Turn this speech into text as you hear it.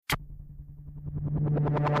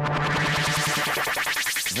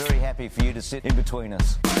very happy for you to sit in between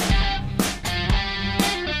us.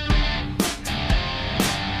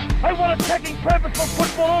 I want attacking purposeful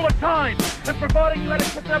football all the time. And providing you had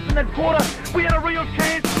it up in that quarter, we had a real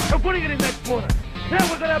chance of winning it in that quarter. Now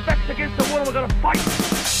we've got our backs against the wall and we've got to fight.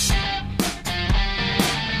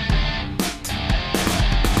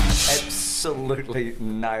 Absolutely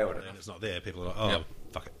nailed it. And it's not there. People are like, oh,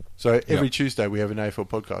 fuck it. So every Tuesday we have an AFL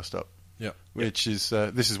podcast up. Yep. Which is,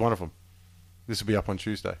 this is one of them. This will be up on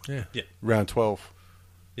Tuesday. Yeah. Round 12.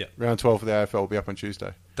 Yeah. Round 12 of the AFL will be up on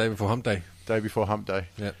Tuesday. Day before hump day. Day before hump day.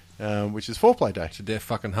 Yeah. Which is foreplay day. Should dare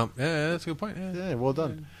fucking hump. Yeah, that's a good point. Yeah, well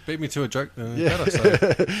done. Beat me to a joke. Yeah. Better,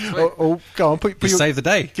 so. Oh, go on. Put You your, save the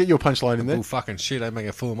day. Get your punchline in there. Oh, fucking shit. I make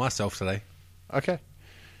a fool of myself today. Okay.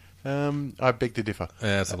 I beg to differ.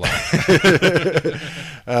 Yeah, that's a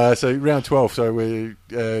lie. So round 12. So we're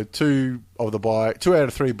two out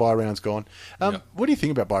of 3 bye rounds gone. What do you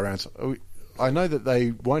think about bye rounds? I know that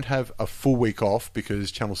they won't have a full week off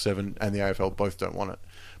because Channel 7 and the AFL both don't want it.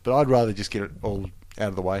 But I'd rather just get it all out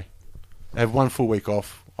of the way. Have one full week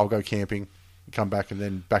off. I'll go camping, come back, and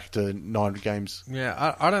then back to 9 games.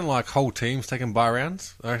 Yeah, I don't like whole teams taking bye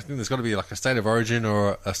rounds. I think there's got to be like a state of origin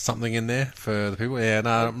or something in there for the people. Yeah,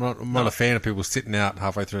 no, I'm not a fan of people sitting out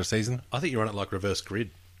halfway through a season. I think you run it like reverse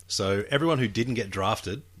grid. So everyone who didn't get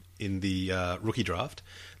drafted in the rookie draft,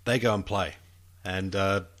 they go and play. And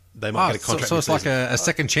they might get a contract. So it's like a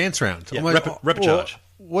second chance round. Yeah, Almost, Or repechage.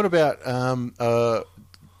 what about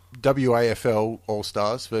WAFL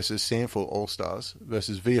All-Stars versus Sandford All-Stars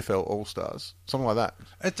versus VFL All-Stars? Something like that.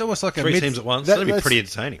 It's almost like 3 teams at once. That'd be pretty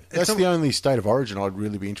entertaining. That's the only state of origin I'd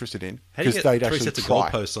really be interested in. How do you Because get they'd 3 actually sets of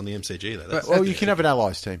try. goalposts on the MCG, though? Well, you can have an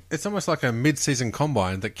allies team. It's almost like a mid-season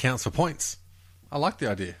combine that counts for points. I like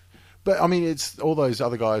the idea. But, I mean, it's all those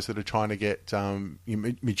other guys that are trying to get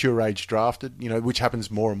mature age drafted, which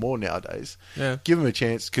happens more and more nowadays. Yeah. Give them a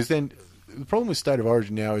chance, because then the problem with State of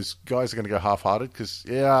Origin now is guys are going to go half-hearted because,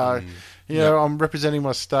 I'm representing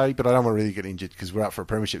my state, but I don't want to really get injured because we're up for a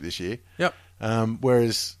premiership this year. Yep.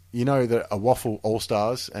 Whereas, that a Waffle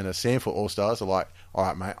All-Stars and a Sandford All-Stars are like, all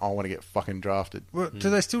right, mate, I want to get fucking drafted. Well, do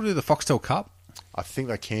they still do the Foxtel Cup? I think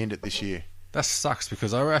they canned it this year. That sucks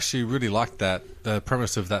because I actually really liked the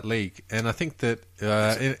premise of that league, and I think that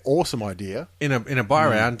Awesome idea. in a buy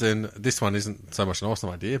round, and this one isn't so much an awesome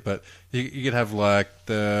idea, but you could have like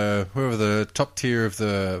whoever the top tier of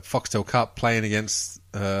the Foxtel Cup playing against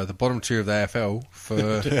the bottom tier of the AFL for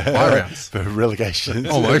buy rounds. For relegation.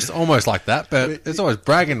 almost like that, but it's always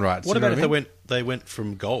bragging rights. What you know about if I mean? they went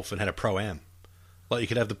from golf and had a pro-am? Like you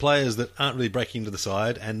could have the players that aren't really breaking into the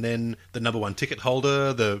side, and then the number 1 ticket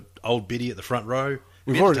holder, the old biddy at the front row.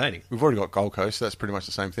 It'd be entertaining. We've already got Gold Coast, so that's pretty much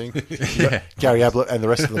the same thing. Yeah. Gary Ablett and the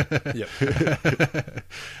rest of Yep.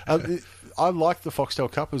 I like the Foxtel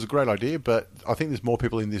Cup. It was a great idea, but I think there's more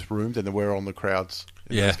people in this room than there were on the crowds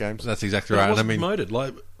in those games. That's exactly But right. it wasn't I mean, promoted.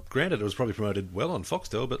 Like, granted, it was probably promoted well on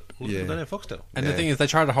Foxtel, but they don't have Foxtel. and the thing is, they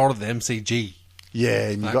tried to hold it at the MCG. Yeah,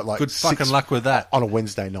 and you got like good 6 fucking luck with that. on a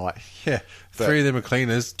Wednesday night. Yeah, But- 3 of them are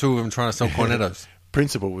cleaners, 2 of them trying to sell cornettos.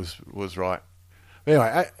 Principle was right.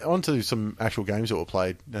 Anyway, on to some actual games that were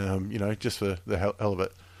played, just for the hell of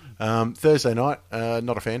it. Thursday night,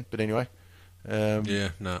 not a fan, but anyway. Yeah,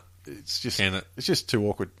 no. It's just Can it? It's just too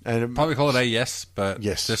awkward. And Public holiday, yes, but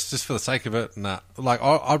Yes. just for the sake of it, nah. Like,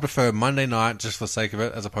 I'd prefer Monday night just for the sake of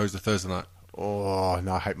it as opposed to Thursday night. Oh,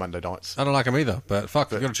 no, I hate Monday nights. I don't like them either, but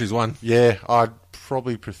fuck, you've got to choose one. Yeah, I'd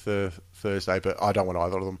probably prefer Thursday, but I don't want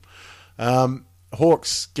either of them.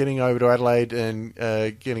 Hawks getting over to Adelaide and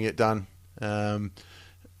getting it done.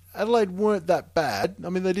 Adelaide weren't that bad. I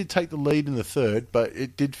mean, they did take the lead in the third, but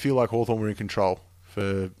it did feel like Hawthorn were in control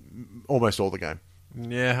for almost all the game.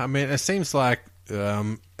 Yeah, I mean, it seems like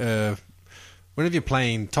whenever you're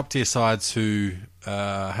playing top-tier sides who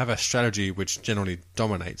have a strategy which generally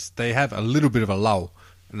dominates, they have a little bit of a lull.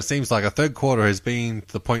 And it seems like a third quarter has been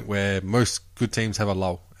to the point where most good teams have a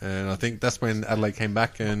lull. And I think that's when Adelaide came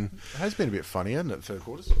back and... It has been a bit funny, hasn't it, third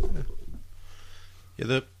quarters? Yeah,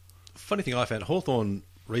 the funny thing I found, Hawthorn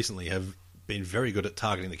recently have been very good at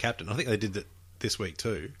targeting the captain. I think they did that this week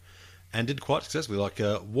too, and did quite successfully. Like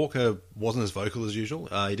Walker wasn't as vocal as usual.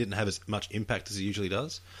 He didn't have as much impact as he usually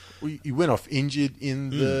does. Well, he went off injured in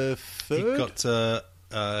the third? He got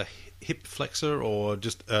a hip flexor or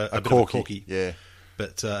just a bit corky. of a corky. Yeah.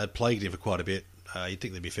 But it plagued him for quite a bit. You'd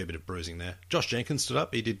think there'd be a fair bit of bruising there. Josh Jenkins stood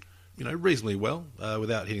up. He did reasonably well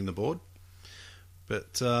without hitting the board.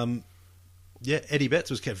 But... Eddie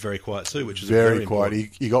Betts was kept very quiet too, which is very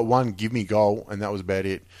quiet. He got one give-me goal, and that was about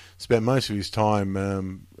it. Spent most of his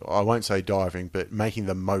time, I won't say diving, but making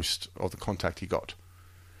the most of the contact he got.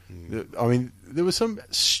 I mean, there were some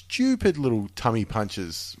stupid little tummy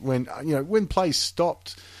punches when play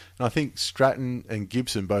stopped, and I think Stratton and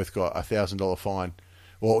Gibson both got $1,000 fine,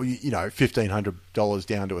 or $1,500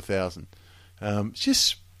 down to $1,000. It's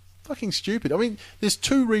just fucking stupid. I mean, there's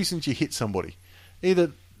two reasons you hit somebody: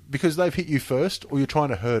 either because they've hit you first, or you're trying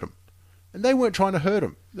to hurt them. And they weren't trying to hurt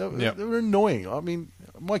them. They were annoying. I mean,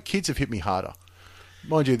 my kids have hit me harder.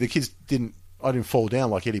 Mind you, the kids I didn't fall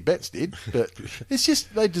down like Eddie Betts did, but it's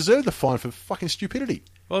just they deserve the fine for fucking stupidity.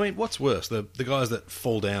 Well, I mean, what's worse, the guys that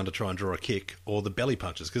fall down to try and draw a kick, or the belly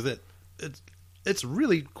punches? Because it's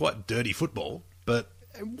really quite dirty football, but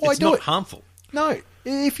it's not harmful. No,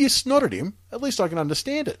 if you snot at him, at least I can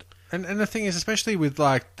understand it. And the thing is, especially with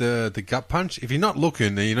like the gut punch, if you're not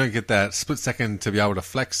looking, then you don't get that split second to be able to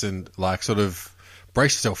flex and like sort of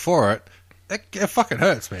brace yourself for it. It fucking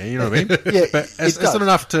hurts, man. You know what I mean? Yeah, but it's not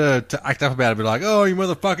enough to act up about it and be like, oh, you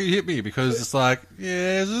motherfucker, you hit me. Because it's like,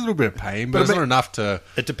 yeah, there's a little bit of pain, but it's not enough to...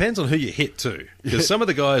 It depends on who you hit, too. Because some of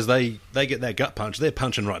the guys, they get that gut punch, they're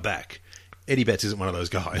punching right back. Eddie Betts isn't one of those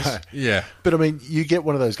guys. Yeah. But, I mean, you get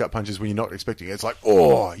one of those gut punches when you're not expecting it. It's like,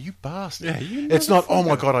 oh, you bastard. Yeah, it's not, oh,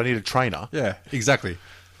 my God, I need a trainer. Yeah, exactly.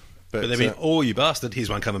 But I mean, oh, you bastard, here's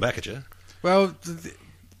one coming back at you. Well...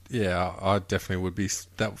 Yeah, I definitely would be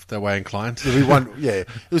that way inclined. There'll be one, yeah.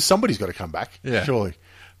 Somebody's got to come back, surely.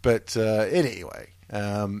 But anyway,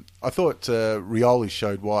 I thought Rioli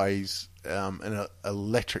showed why he's an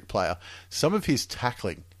electric player. Some of his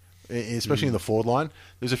tackling, especially in the forward line,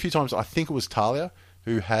 there's a few times, I think it was Talia,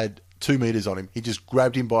 who had 2 meters on him. He just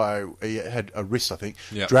grabbed him he had a wrist, I think,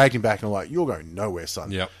 dragged him back, and I'm like, you're going nowhere,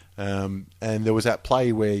 son. Yep. And there was that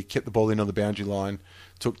play where he kept the ball in on the boundary line,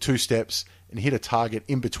 took 2 steps, and hit a target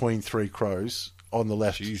in between 3 crows on the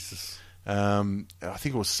left. Jesus. I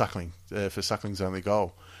think it was Suckling, for Suckling's only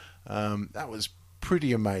goal. That was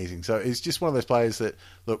pretty amazing. So it's just one of those players that,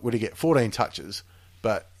 look, would he get 14 touches,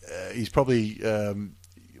 but he's probably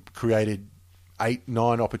created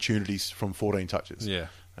 8-9 opportunities from 14 touches. Yeah.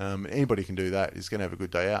 Anybody can do that. He's going to have a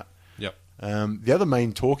good day out. Yep. The other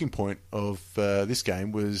main talking point of this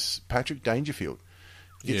game was Patrick Dangerfield.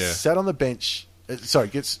 Gets sat on the bench...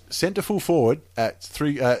 gets sent to full forward at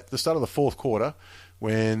the start of the fourth quarter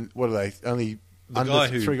when, what are they, only under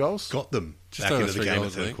 3 goals? Got them Just back over into the 3 game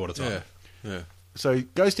goals, at third quarter time. Yeah. So he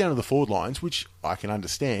goes down to the forward lines, which I can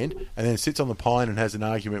understand, and then sits on the pine and has an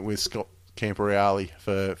argument with Scott Camporeale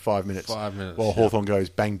for 5 minutes. 5 minutes. While Hawthorn goes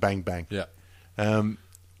bang, bang, bang. Yeah.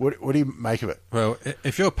 What do you make of it? Well,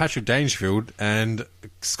 if you're Patrick Dangerfield and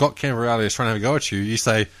Scott Camporeale is trying to have a go at you, you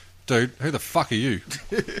say... Dude, who the fuck are you?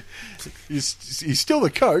 He's still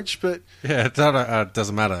the coach, but yeah, it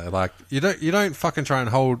doesn't matter. Like you don't fucking try and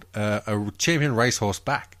hold a champion racehorse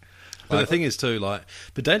back. But the thing is too, but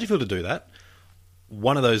Dangerfield to do that,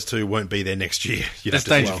 one of those two won't be there next year. It's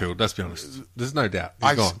Dangerfield. Let's be honest. There's no doubt.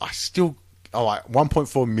 He's gone. I still.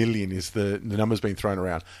 1.4 million is the number's been thrown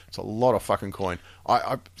around. It's a lot of fucking coin.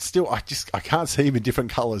 I can't see him in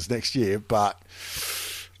different colours next year, but.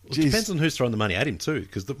 Well, it depends on who's throwing the money at him too,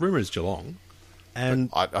 because the rumour is Geelong, and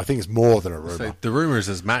I think it's more than a rumour. So the rumour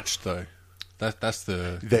is matched though. That's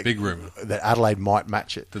the big rumour that Adelaide might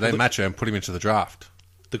match it. Did they match it and put him into the draft?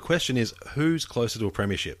 The question is, who's closer to a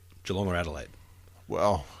premiership, Geelong or Adelaide?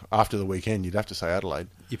 Well, after the weekend, you'd have to say Adelaide.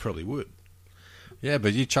 You probably would. Yeah,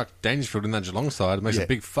 but you chuck Dangerfield in that Geelong side, it makes a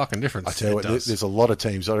big fucking difference. I tell you what, there's a lot of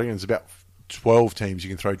teams. I reckon there's about 12 teams you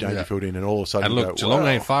can throw Dangerfield in, and all of a sudden, and look, Geelong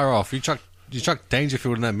ain't far off. You chuck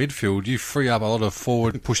Dangerfield in that midfield, you free up a lot of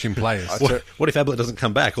forward pushing players. What if Ablett doesn't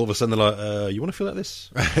come back? All of a sudden they're like, you want to fill out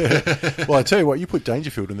this? Well, I tell you what, you put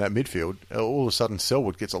Dangerfield in that midfield, all of a sudden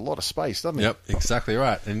Selwood gets a lot of space, doesn't he? Yep, exactly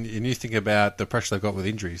right. And you think about the pressure they've got with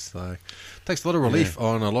injuries. Like, it takes a lot of relief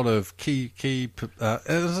on a lot of key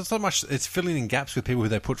it's not much, it's filling in gaps with people who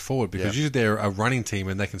they put forward, because usually they're a running team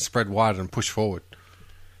and they can spread wide and push forward.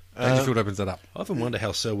 Dangerfield opens that up. I often wonder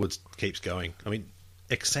how Selwood keeps going. I mean,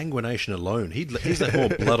 exsanguination alone, he's had more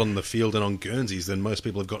blood on the field and on Guernseys than most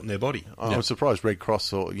people have got in their body. I'm surprised Red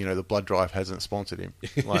Cross or the blood drive hasn't sponsored him.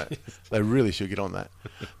 Like, they really should get on that.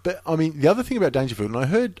 But I mean, the other thing about Dangerfield, and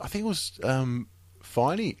I think it was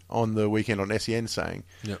Finey on the weekend on SEN saying,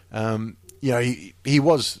 he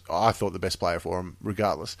was, I thought, the best player for him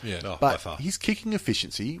regardless. Yeah, by but far. his kicking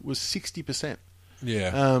efficiency was 60%.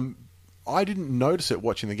 Yeah. I didn't notice it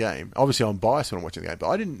watching the game. Obviously, I'm biased when I'm watching the game, but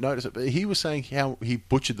I didn't notice it. But he was saying how he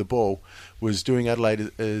butchered the ball was doing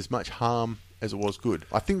Adelaide as much harm as it was good.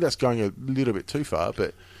 I think that's going a little bit too far,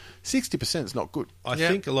 but 60% is not good. I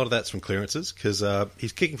think a lot of that's from clearances, because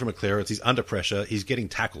he's kicking from a clearance, he's under pressure, he's getting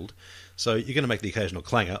tackled, so you're going to make the occasional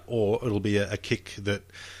clanger, or it'll be a kick that,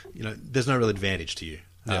 there's no real advantage to you.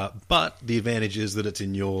 But the advantage is that it's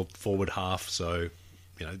in your forward half, so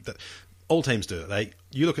all teams do it.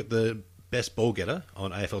 You look at the best ball getter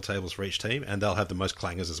on AFL tables for each team, and they'll have the most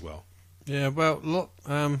clangers as well. Yeah, well, look,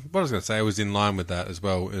 what I was going to say was in line with that as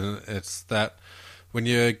well. It's that when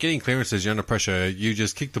you're getting clearances, you're under pressure, you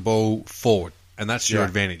just kick the ball forward, and that's your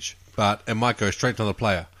advantage. But it might go straight to the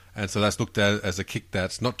player, and so that's looked at as a kick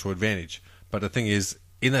that's not to advantage. But the thing is,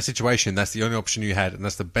 in that situation, that's the only option you had, and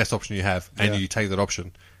that's the best option you have, and you take that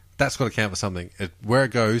option. That's got to count for something. Where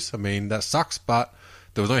it goes, I mean, that sucks, but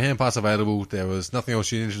there was no hand pass available. There was nothing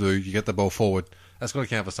else you needed to do. You get the ball forward. That's got to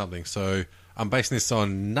count for something. So I'm basing this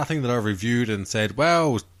on nothing that I've reviewed and said,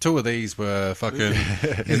 well, 2 of these were fucking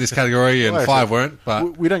in this category and 5 weren't.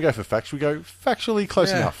 But we don't go for facts. We go factually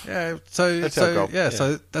close enough. Yeah. So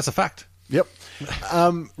that's a fact. Yep.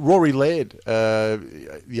 Rory Laird,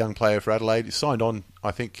 the young player for Adelaide, signed on,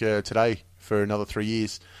 I think, today for another 3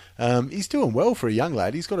 years. He's doing well for a young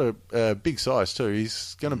lad. He's got a big size too.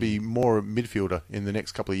 He's going to be more a midfielder in the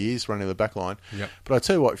next couple of years, running the back line. Yep. But I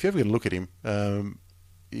tell you what, if you ever get a look at him,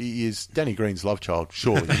 he is Danny Green's love child,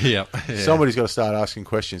 surely. Yep. Somebody's got to start asking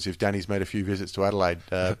questions if Danny's made a few visits to Adelaide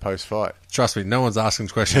post-fight. Trust me, no one's asking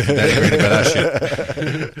questions for Danny Green about that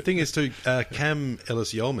shit. The thing is, too, Cam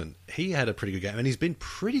Ellis-Yeoman, he had a pretty good game, and he's been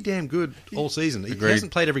pretty damn good all season. He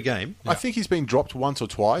hasn't played every game. I think he's been dropped once or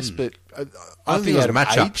twice, but I think it was out of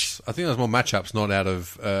matchups. I think it was more matchups, not out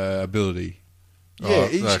of ability. Yeah,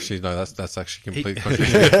 actually, no, that's actually complete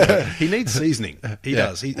contradiction. He needs seasoning. He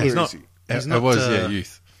does. He's not. He's not.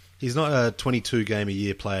 Youth. He's not a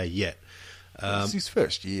 22-game-a-year player yet. It's his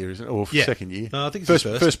first year, isn't it? Or Yeah. second year? No, I think it's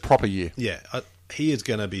his first proper year. Yeah, he is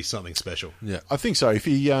going to be something special. Yeah. I think so. If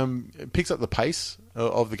he picks up the pace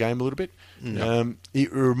of the game a little bit,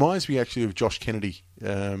 it reminds me actually of Josh Kennedy,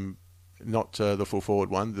 not the full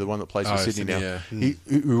forward one, the one that plays for Sydney now. Yeah.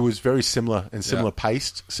 He was very similar and similar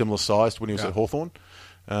paced, similar sized when he was at Hawthorn,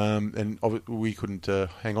 and we couldn't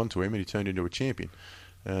hang on to him, and he turned into a champion.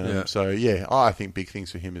 So I think big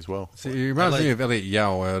things for him as well. See, he reminds me of Elliot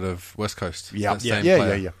Yao out of West Coast. Yeah. That same Yeah.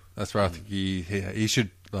 player. That's where I think he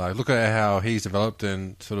should look at how he's developed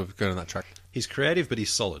and sort of go down that track. He's creative, but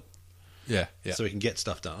he's solid. Yeah. So he can get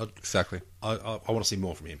stuff done. Exactly. I want to see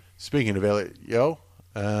more from him. Speaking of Elliot Yeo,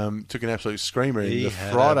 took an absolute screamer in the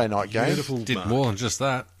Friday night game. Did more than just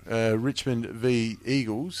that. Richmond v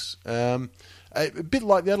Eagles. A bit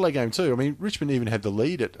like the Adelaide game too. I mean, Richmond even had the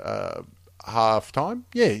lead at half time.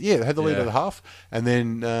 Yeah, they had the lead at the half, and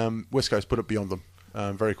then West Coast put it beyond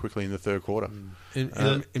them very quickly in the third quarter.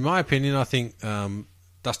 In my opinion, I think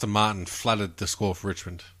Dustin Martin flattered the score for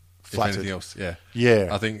Richmond. Flattered. If anything else, Yeah.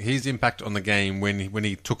 I think his impact on the game when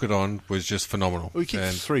he took it on was just phenomenal. Well, he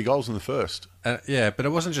kicked 3 goals in the first. But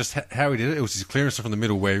it wasn't just how he did it. It was his clearance from the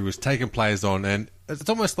middle where he was taking players on. And it's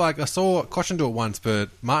almost like I saw Cochin do it once, but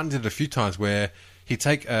Martin did it a few times where he'd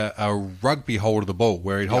take a rugby hold of the ball,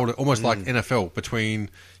 where he'd hold it almost like NFL between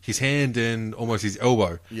his hand and almost his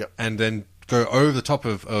elbow. Yep. And then go over the top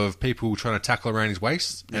of people trying to tackle around his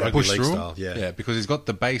waist and Rugby push league through style, him. yeah. Because he's got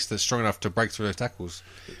the base that's strong enough to break through those tackles.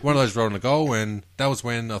 One of those rolling a goal, and that was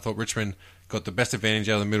when I thought Richmond got the best advantage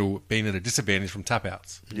out of the middle, being at a disadvantage from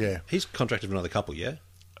tap-outs. Yeah. He's contracted for another couple, yeah?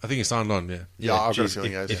 I think he signed on, Yeah, I've got a Geez,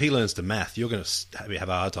 feeling if he learns to math, you're going to have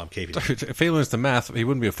a hard time keeping him. If he learns the math, he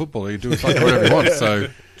wouldn't be a footballer. He'd do fucking whatever he wants. So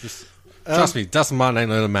just trust me, Dustin Martin ain't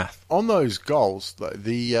learning math. On those goals, though,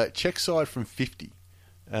 the check side from 50,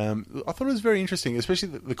 I thought it was very interesting, especially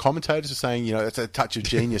the commentators are saying, it's a touch of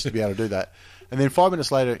genius to be able to do that. And then 5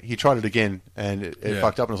 minutes later, he tried it again, and it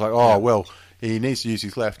fucked up, and I was like, well, he needs to use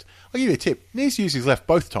his left. I'll give you a tip. He needs to use his left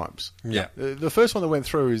both times. Yeah. The first one that went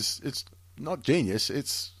through it's not genius.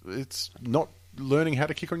 It's not learning how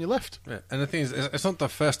to kick on your left. Yeah. And the thing is, it's not the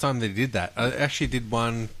first time that he did that. I actually did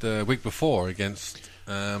one the week before against...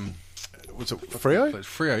 Was it Freo?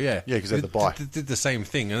 Freo, yeah. Yeah, because they had the bye. Did the same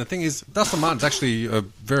thing. And the thing is, Dustin Martin's actually a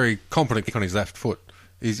very competent kick on his left foot.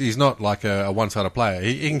 He's not like a one-sided player.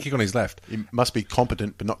 He can kick on his left. He must be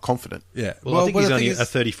competent, but not confident. Yeah. Well, I think he's only a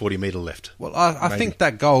 30-40 metre left. Well, I think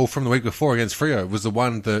that goal from the week before against Freo was the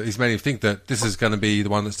one that he's made him think that this is going to be the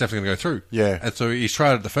one that's definitely going to go through. Yeah. And so he's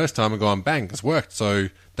tried it the first time and gone, bang, it's worked. So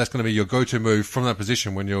that's going to be your go-to move from that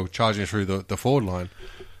position when you're charging through the forward line.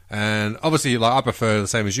 And obviously, I prefer the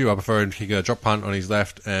same as you. I prefer him to kick a drop punt on his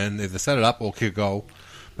left and either set it up or kick a goal.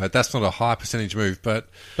 But that's not a high percentage move. But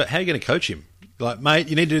how are you going to coach him? Like, mate,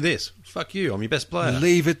 you need to do this. Fuck you, I'm your best player.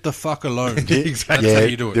 leave it the fuck alone. Exactly. That's how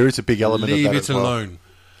you do it. There is a big element leave of that it as well.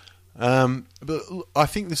 alone. But I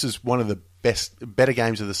think this is one of the better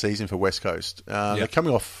games of the season for West Coast. They're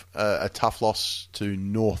coming off a tough loss to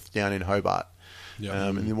North down in Hobart. Yep.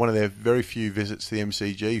 And then one of their very few visits to the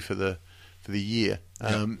MCG for the for the year.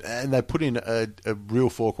 And they put in a real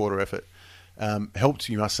four-quarter effort. Helped,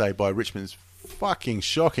 you must say, by Richmond's fucking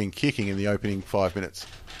shocking kicking in the opening 5 minutes.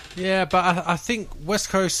 Yeah, but I think West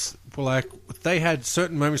Coast, they had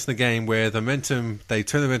certain moments in the game where they turned the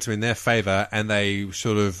momentum in their favour and they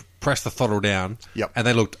sort of pressed the throttle down. Yep. And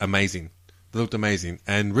they looked amazing.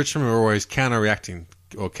 And Richmond were always counteracting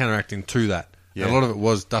to that. Yeah. And a lot of it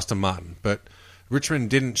was Dustin Martin. But Richmond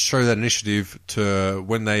didn't show that initiative to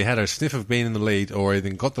when they had a sniff of being in the lead or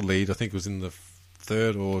even got the lead. I think it was in the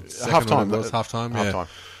third or second. Half-time. Yeah.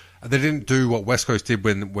 They didn't do what West Coast did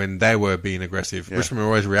when they were being aggressive. Yeah. Richmond were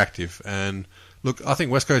always reactive. And look, I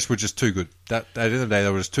think West Coast were just too good. At the end of the day,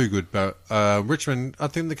 they were just too good. But Richmond, I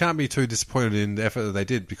think they can't be too disappointed in the effort that they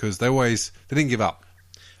did because they didn't give up.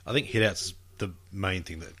 I think hit-outs is the main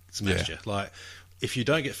thing that smashed you. Like, if you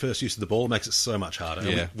don't get first use of the ball, it makes it so much harder.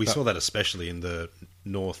 Yeah. We saw that especially in the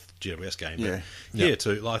North GWS game. Yeah. But here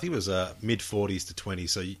too, I think it was mid-40s to 20,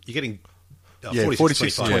 so you're getting...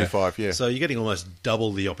 46 to 25, yeah. So you're getting almost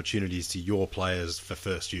double the opportunities to your players for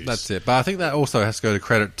first use. That's it. But I think that also has to go to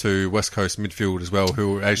credit to West Coast midfield as well,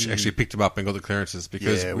 who actually picked them up and got the clearances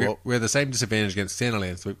because we had the same disadvantage against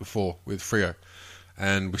Sandilands the week before with Freo,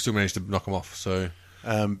 and we still managed to knock them off. So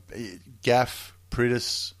Gaff,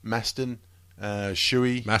 Pritis, Maston,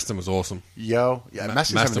 Shuey. Maston was awesome.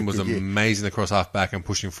 Maston was amazing across half back and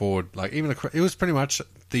pushing forward. Like it was pretty much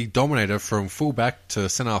the dominator from full back to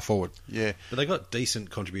centre forward. Yeah, but they got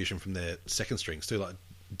decent contribution from their second strings too, like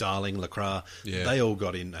Darling, Lacroix. Yeah. They all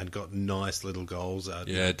got in and got nice little goals.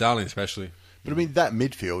 Darling especially. But I mean that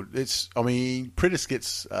midfield. Pritis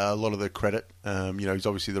gets a lot of the credit. He's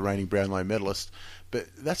obviously the reigning Brownlow medalist. But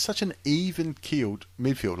that's such an even-keeled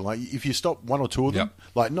midfield. Like, if you stop one or two of them,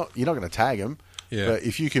 you're not going to tag them. Yeah. But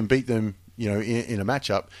if you can beat them, in a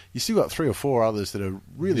matchup, you still got three or four others that are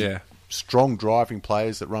really strong driving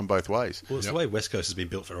players that run both ways. Well, it's the way West Coast has been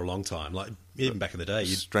built for a long time. Like even back in the day,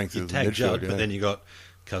 you'd tag midfield, Judd, but then you got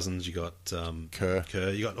Cousins, you got Kerr,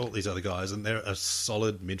 you got all these other guys, and they're a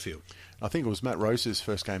solid midfield. I think it was Matt Rose's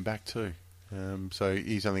first game back too, so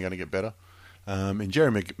he's only going to get better. And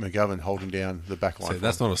Jerry McGovern holding down the back line. So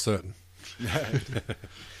that's not a certain.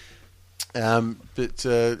 But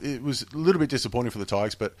it was a little bit disappointing for the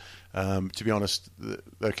Tigers, but to be honest,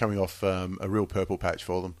 they're coming off a real purple patch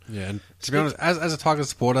for them. Yeah, and to be honest, as a Tigers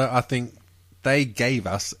supporter, I think they gave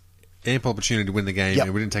us ample opportunity to win the game,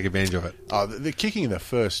 and we didn't take advantage of it. The kicking in the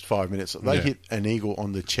first 5 minutes, they hit an eagle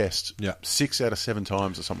on the chest 6 out of 7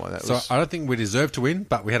 times or something like that. So I don't think we deserved to win,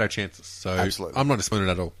 but we had our chances. So absolutely. I'm not disappointed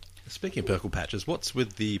at all. Speaking of purple patches, what's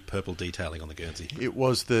with the purple detailing on the Guernsey? It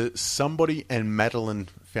was the Somebody and Madeline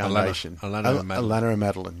Foundation. Alana and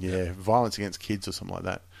Madeline, yeah. Violence against kids or something like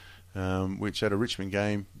that. Which at a Richmond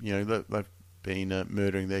game, they've been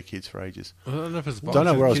murdering their kids for ages. I don't know if it's don't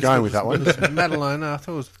know where I was going with that one. Madeline, I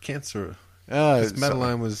thought it was cancer.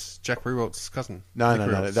 Madeline was Jack Rewalt's cousin.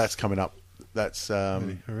 No, that's coming up. That's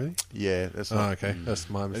really? Yeah, that's not. Oh, okay, that's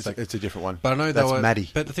my mistake. It's a different one. But I know that's Maddie.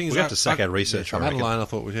 But the thing is, we have to sack our research. Madeline, I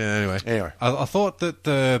thought. Anyway, I thought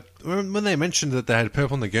that when they mentioned that they had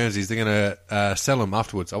purple on the Guernseys, they're going to sell them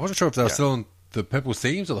afterwards. I wasn't sure if they were selling the purple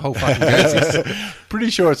seams or the whole fucking Guernseys. Pretty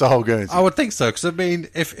sure it's a whole Guernsey. I would think so, because I mean,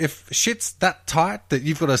 if shit's that tight that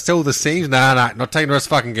you've got to sell the seams, not taking the rest of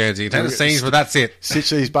fucking Guernsey. Take the seams, but that's it. Stitch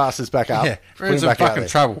these bastards back up. Yeah, we're in some fucking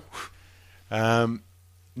trouble.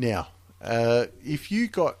 Now, if you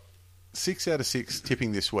got 6 out of 6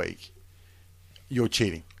 tipping this week, you're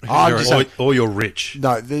cheating. Or you're rich.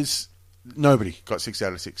 No, there's nobody got 6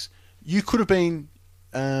 out of 6. You could have been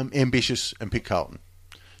ambitious and picked Carlton.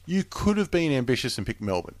 You could have been ambitious and picked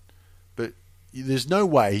Melbourne. But there's no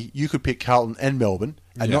way you could pick Carlton and Melbourne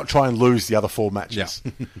and not try and lose the other 4 matches.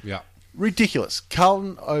 Yeah. Ridiculous.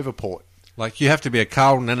 Carlton over Port. Like, you have to be a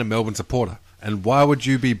Carlton and a Melbourne supporter. And why would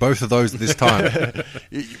you be both of those at this time?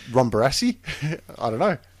 Ron Barassi? I don't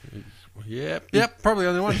know. Yep, probably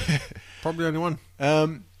only one.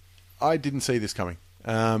 I didn't see this coming.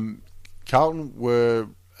 Carlton were...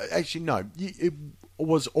 Actually, no. It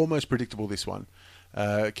was almost predictable, this one.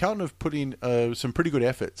 Carlton have put in some pretty good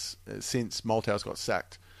efforts since Malthouse got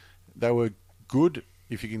sacked. They were good,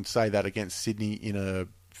 if you can say that, against Sydney in a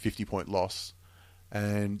 50-point loss.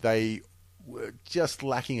 And they were just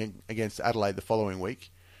lacking against Adelaide the following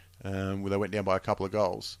week, where they went down by a couple of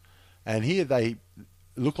goals. And here they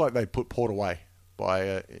looked like they put Port away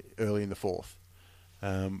by early in the fourth.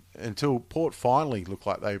 Until Port finally looked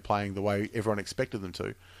like they were playing the way everyone expected them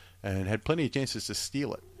to, and had plenty of chances to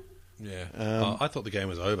steal it. Yeah, I thought the game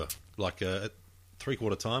was over. Like at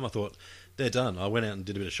 3/4 time, I thought they're done. I went out and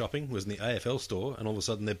did a bit of shopping. Was in the AFL store, and all of a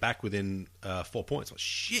sudden they're back within 4 points. Like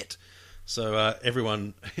shit. So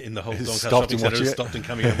everyone in the whole Doncaster Stopped shopping and centre watching has it. stopped and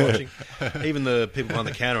coming and watching. Even the people behind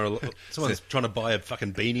the counter, someone's trying to buy a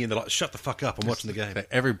fucking beanie and they're like, shut the fuck up, I'm watching the game.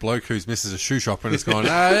 Every bloke who's misses a shoe shop and it's gone,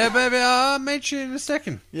 yeah, baby, I'll meet you in a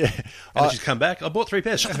second. Yeah. And then she's come back, I bought 3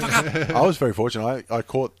 pairs, shut the fuck up. I was very fortunate. I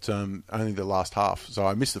caught only the last half, so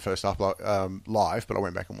I missed the first half live, but I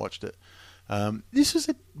went back and watched it. This was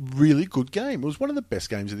a really good game. It was one of the best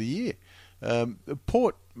games of the year.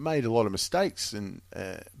 Port made a lot of mistakes,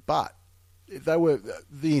 but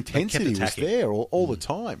the intensity was attacking. there all the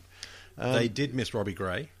time. They did miss Robbie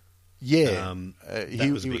Gray. Yeah,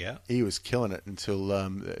 that was a big out. He was killing it until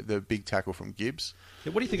the big tackle from Gibbs.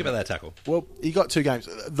 Yeah, what do you think about that tackle? Well, he got 2 games.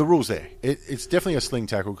 The rule's there. It's definitely a sling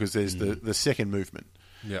tackle because there's the second movement.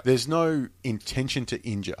 Yeah. There's no intention to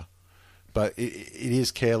injure, but it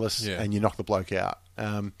is careless and you knock the bloke out.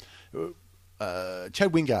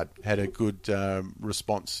 Chad Wingard had a good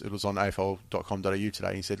response. It was on afl.com.au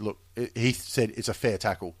today. He said, look, he said it's a fair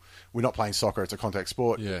tackle. We're not playing soccer. It's a contact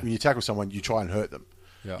sport. Yeah. When you tackle someone, you try and hurt them.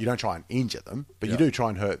 Yeah. You don't try and injure them, but you Yeah. do try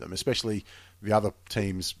and hurt them, especially the other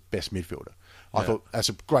team's best midfielder. I thought that's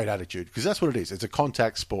a great attitude because that's what it is. It's a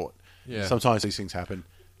contact sport. Yeah. Sometimes these things happen.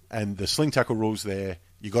 And the sling tackle rule's there.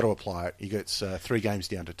 You got to apply it. He gets 3 games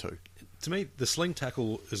down to 2. To me, the sling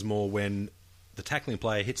tackle is more when the tackling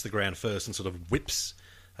player hits the ground first and sort of whips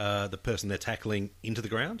the person they're tackling into the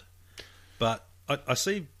ground. But I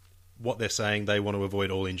see what they're saying. They want to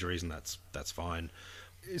avoid all injuries, and that's fine.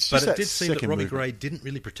 It's But just it did seem that second Robbie movement. Gray didn't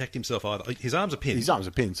really protect himself either. His arms are pinned. His arms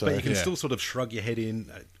are pinned, so but you can Yeah. still sort of shrug your head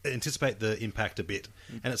in, anticipate the impact a bit.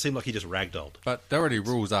 And it seemed like he just ragdolled. But the already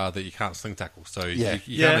rules are that you can't sling tackle, so Yeah. you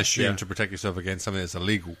Yeah. can't assume Yeah. to protect yourself against something that's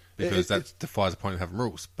illegal because that it's- defies the point of having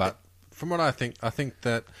rules. But from what I think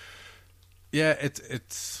that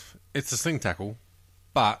it's a sling tackle,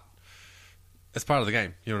 but it's part of the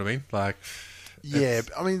game. You know what I mean? Like, Yeah,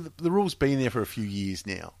 I mean, the rule's been there for a few years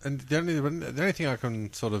now. and the only thing I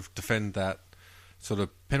can sort of defend that sort of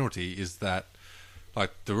penalty is that, like,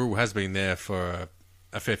 the rule has been there for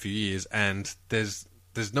a fair few years, and there's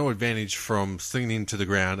no advantage from slinging him to the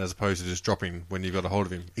ground as opposed to just dropping when you've got a hold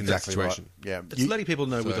of him in Exactly that right. situation. Yeah, It's letting people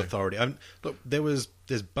know with So- authority. Look, there's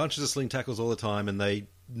bunches of sling tackles all the time, and they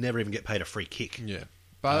never even get paid a free kick. Yeah,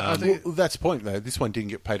 but I think Well, that's the point, though. This one didn't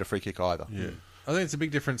get paid a free kick either. Yeah. I think it's a big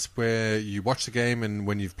difference where you watch the game and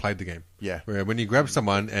when you've played the game. Yeah. Where when you grab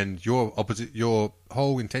someone and your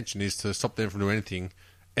whole intention is to stop them from doing anything,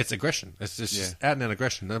 it's aggression. It's just out and out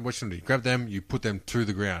aggression. And what you do, you grab them, you put them to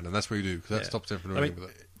the ground, and that's what you do because that Yeah. stops them from doing I mean, anything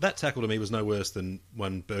with it. that tackle to me was no worse than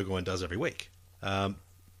one Burgoyne does every week.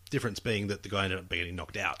 Difference being that the guy ended up getting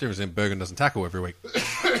knocked out. Difference in Bergen doesn't tackle every week.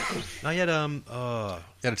 No, he had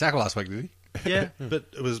He had a tackle last week, did he? yeah, but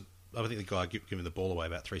it was. I think the guy giving the ball away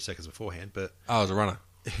about 3 seconds beforehand. But Oh, it was a runner.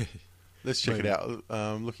 Let's check it out.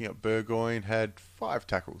 Looking at Burgoyne, had 5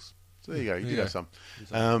 tackles. So there you go. You did have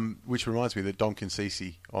some. Which reminds me that Don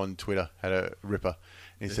Concisi on Twitter had a ripper.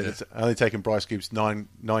 He said it's only taken Bryce Gibbs 9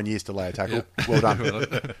 years to lay a tackle. Well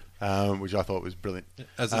done. Which I thought was brilliant.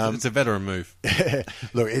 It's a veteran move.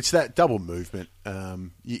 Look, it's that double movement.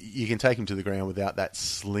 You can take him to the ground without that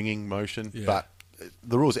slinging motion. Yeah. But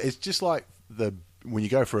the rules, it's just like when you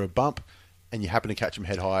go for a bump and you happen to catch him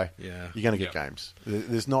head high, Yeah. you're going to get games.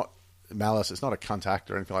 There's not malice. It's not a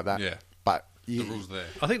contact or anything like that. Yeah. But The rules there.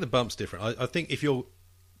 I think the bump's different. I think if your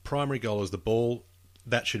primary goal is the ball,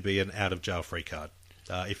 that should be an out of jail free card.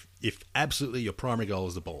 If absolutely your primary goal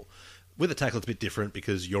is the ball, with a tackle it's a bit different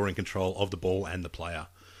because you're in control of the ball and the player.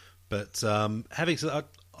 But having said,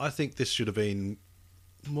 I think this should have been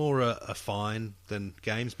more a fine than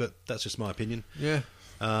games. But that's just my opinion. Yeah.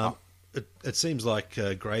 It seems like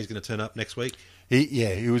Gray's going to turn up next week.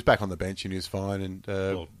 He was back on the bench and he was fine. And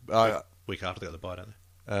Week after they got the bye, don't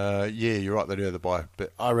they? yeah, you're right. They do have the bye,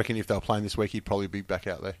 but I reckon if they were playing this week, he'd probably be back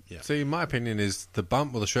out there. Yeah. See, my opinion is the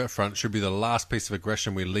bump or the shirt front should be the last piece of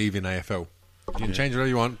aggression we leave in AFL. You can change whatever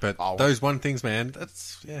you want, but those one things, man,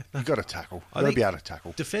 that's You got to tackle. I Got to think be able to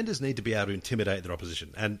tackle. Defenders need to be able to intimidate their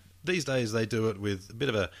opposition, and these days they do it with a bit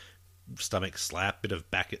of a stomach slap, bit of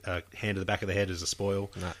hand to the back of the head as a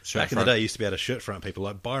spoil. Shirt Back in front. the day, you used to be able to shirt front people.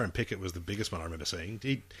 Like Byron Pickett was the biggest one I remember seeing.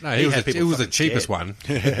 He was the fucking cheapest scared.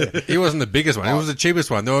 one. He wasn't the biggest one. He was the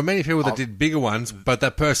cheapest one. There were many people that did bigger ones, but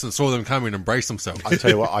that person saw them coming and braced themselves. I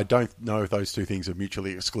tell you what, I don't know if those two things are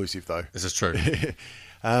mutually exclusive, though. This is true.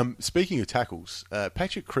 Speaking of tackles,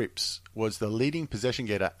 Patrick Cripps was the leading possession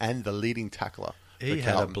getter and the leading tackler. He for had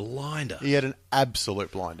a Carlton. blinder. He had an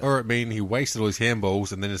absolute blinder. Or it mean he wasted all his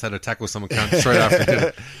handballs and then just had to tackle someone straight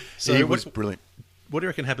after. So he what- was brilliant. What do you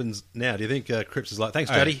reckon happens now? Do you think Cripps is like,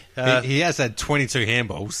 thanks, Juddy? He has had 22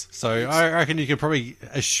 handballs, so I reckon you could probably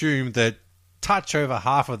assume that touch over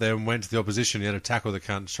half of them went to the opposition. He had to tackle the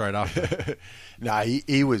cunt straight after. No,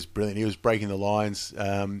 he was brilliant. He was breaking the lines.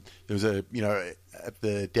 There was at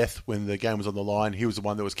the death when the game was on the line, he was the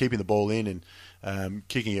one that was keeping the ball in and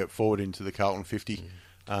kicking it forward into the Carlton 50.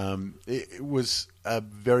 It was a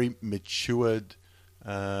very matured,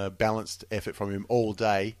 balanced effort from him all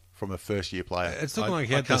day from a first-year player. It's looking like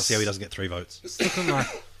he I had can't this, see how he doesn't get 3 votes. It's looking like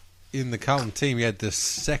in the Carlton team he had the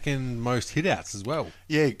second most hit-outs as well.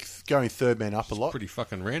 Yeah, going third man up a lot. Pretty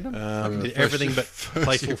fucking random. Did everything but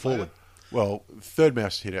play full forward. Well, third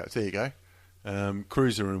mouse hit outs. There you go.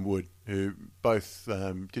 Cruiser and Wood, who both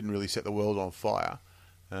didn't really set the world on fire,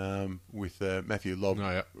 with Matthew Lobb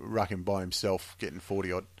rucking by himself, getting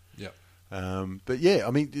 40 odd. Yep. But yeah,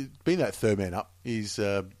 I mean, being that third man up is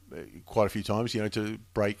quite a few times, to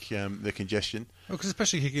break the congestion. Well, because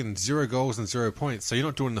especially kicking 0 goals and 0 points, so you're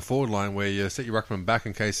not doing the forward line where you set your ruckman back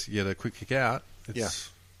in case you get a quick kick out.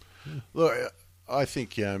 Look, I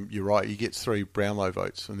think you're right. He gets 3 Brownlow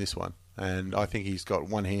votes on this one. And I think he's got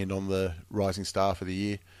one hand on the Rising Star for the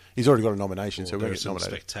year. He's already got a nomination, so we're going to get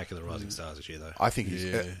nominated. Spectacular Rising Stars this year, though. I think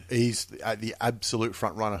he's the absolute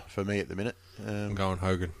front runner for me at the minute. I'm going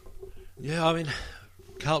Hogan. Yeah, I mean,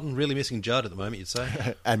 Carlton really missing Judd at the moment, you'd say.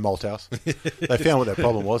 And Malthouse. They found what their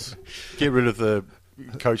problem was. Get rid of the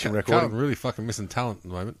coaching record. Carlton really fucking missing talent at the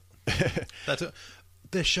moment.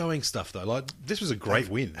 They're showing stuff, though. Like, this was a great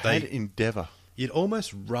win. They had endeavour. You'd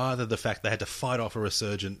almost rather the fact they had to fight off a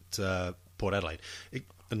resurgent Port Adelaide,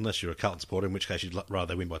 unless you're a Carlton supporter, in which case you'd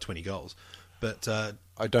rather they win by 20 goals. But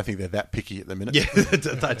I don't think they're that picky at the minute. Yeah,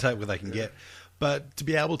 they take what they can get. But to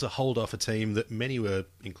be able to hold off a team that many were,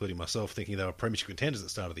 including myself, thinking they were premiership contenders at the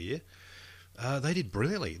start of the year, they did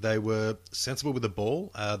brilliantly. They were sensible with the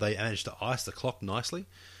ball. They managed to ice the clock nicely.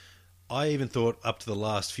 I even thought up to the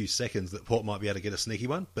last few seconds that Port might be able to get a sneaky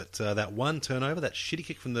one, but that one turnover, that shitty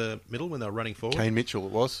kick from the middle when they were running forward. Kane Mitchell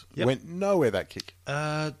it was. Yep. Went nowhere, that kick.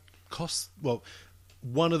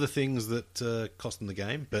 One of the things that cost them the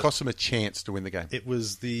game. But cost them a chance to win the game. It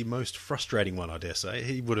was the most frustrating one, I dare say.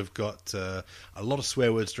 He would have got a lot of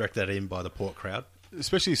swear words directed at him by the Port crowd.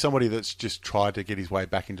 Especially somebody that's just tried to get his way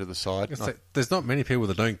back into the side. There's not many people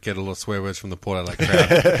that don't get a lot of swear words from the Port Adelaide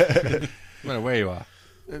crowd. No matter where you are.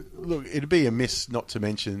 Look, it'd be amiss not to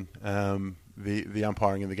mention the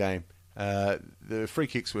umpiring in the game. The free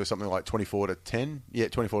kicks were something like 24-10. Yeah,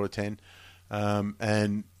 24-10.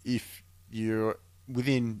 And if you're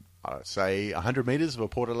within, say, 100 metres of a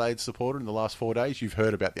Port Adelaide supporter in the last 4 days, you've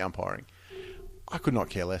heard about the umpiring. I could not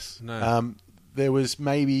care less. No. There was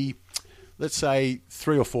maybe, let's say,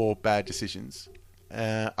 3 or 4 bad decisions.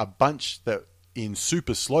 A bunch that in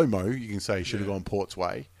super slow-mo, you can say, should have gone Port's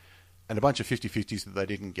way. And a bunch of 50-50s that they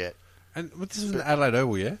didn't get. And this was in Adelaide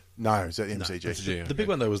Oval, yeah? No, it was at the MCG. MCG, The big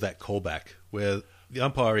one, though, was that callback, where the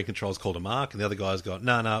umpiring controls called a mark, and the other guy's gone,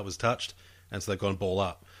 no, it was touched, and so they've gone ball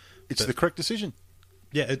up. It's the correct decision.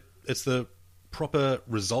 Yeah, it's the proper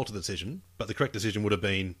result of the decision, but the correct decision would have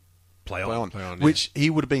been play on. Yeah. Which he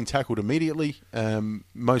would have been tackled immediately.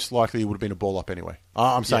 Most likely it would have been a ball up anyway.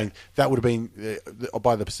 I'm saying that would have been,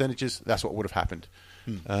 by the percentages, that's what would have happened.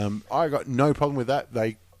 I got no problem with that.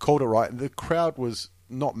 They called it right. The crowd was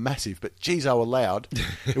not massive, but geez, they were loud.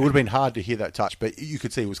 It would have been hard to hear that touch, but you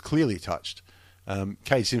could see it was clearly touched.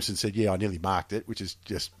 Kay Simpson said, I nearly marked it, which is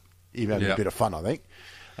just even having a bit of fun, I think.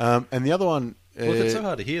 And the other one... Well, if it's so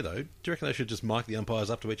hard to hear, though, do you reckon they should just mic the umpires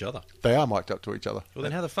up to each other? They are mic'd up to each other. Well,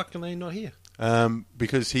 then how the fuck can they not hear?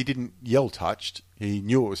 Because he didn't yell touched. He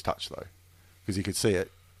knew it was touched, though, because he could see it.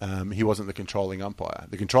 He wasn't the controlling umpire.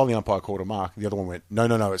 The controlling umpire called a mark. The other one went,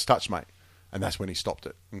 no, it's touched, mate. And that's when he stopped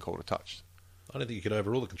it and called it touched. I don't think you could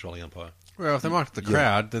overrule the controlling umpire. Well, if they marked the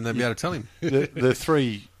crowd, then they'd be able to tell him. The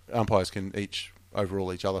 3 umpires can each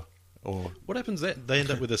overrule each other. Or what happens then? They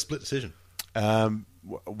end up with a split decision. One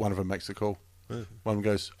of them makes the call. One of them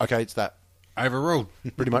goes, okay, it's that. Overruled.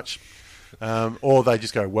 Pretty much. Or they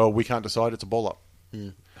just go, well, we can't decide, it's a ball up.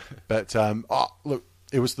 But, look,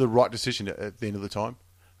 it was the right decision at the end of the time.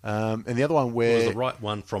 And the other one where... It was the right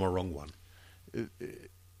one from a wrong one.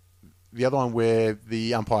 The other one where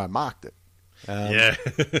the umpire marked it.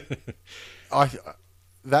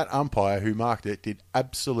 That umpire who marked it did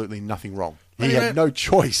absolutely nothing wrong. He had no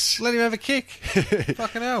choice. Let him have a kick.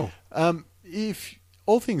 Fucking hell. If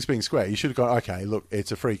all things being square, you should have gone, okay, look,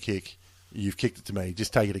 it's a free kick. You've kicked it to me.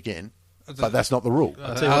 Just take it again. But that's not the rule.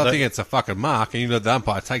 I don't think it's a fucking mark, and you let the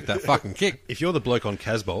umpire take that fucking kick. If you're the bloke on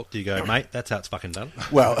Casbolt, do you go, mate, that's how it's fucking done?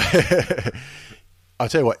 Well... I'll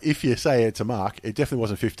tell you what, if you say it's a mark, it definitely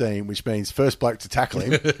wasn't 15, which means first bloke to tackle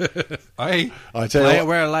him. Hey, play it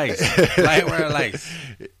where it lays. Play it where it lays.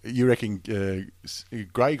 You reckon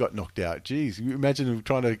Gray got knocked out? Jeez, you imagine him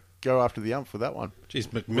trying to go after the ump for that one. Geez,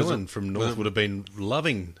 McMillan from North would have been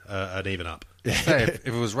loving an even up. Say, if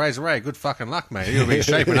it was Razor Ray, good fucking luck, mate. He would have been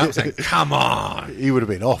shaping up saying, come on. He would have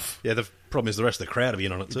been off. Yeah, the problem is the rest of the crowd have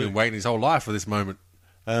been on it He's too. been waiting his whole life for this moment.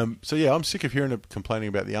 So yeah, I'm sick of hearing them complaining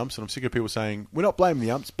about the umps, and I'm sick of people saying we're not blaming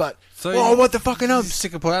the umps, but So oh, what the fucking umps?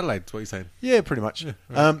 Sick of Port Adelaide, is what you're saying. Yeah, pretty much.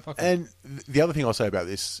 fuck And the other thing I'll say about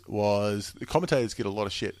this was the commentators get a lot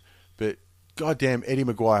of shit, but goddamn, Eddie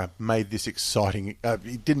Maguire made this exciting.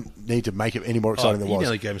 He didn't need to make it any more exciting than it He was.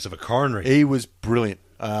 nearly gave himself a coronary. He was brilliant.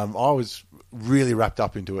 I was really wrapped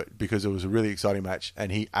up into it because it was a really exciting match,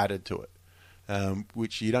 and he added to it,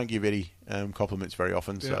 which you don't give Eddie compliments very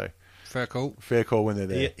often. So Fair call. fair call when they're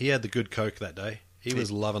there. He had the good coke that day. He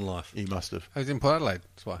was loving life. He must have. He was in Port Adelaide,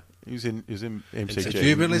 that's why. He was in MCG. If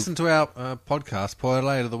you've been listening to our podcast, Port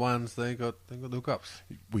Adelaide are the ones they got the hookups.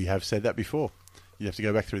 We have said that before. You have to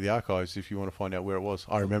go back through the archives if you want to find out where it was.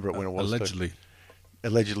 I remember it when it was. Allegedly. Too.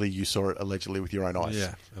 Allegedly, you saw it allegedly with your own eyes.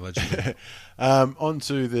 Yeah, allegedly. On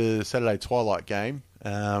to the Saturday twilight game.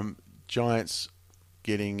 Giants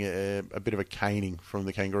getting a bit of a caning from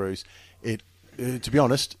the Kangaroos. To be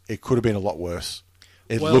honest, it could have been a lot worse.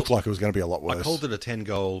 It looked like it was going to be a lot worse. I called it a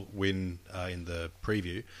 10-goal win in the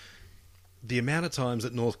preview. The amount of times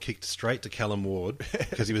that North kicked straight to Callum Ward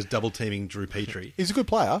because he was double-teaming Drew Petrie. He's a good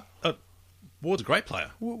player. Ward's a great player.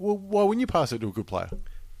 Well, why wouldn't you pass it to a good player?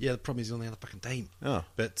 Yeah, the problem is he's on the other fucking team. Oh.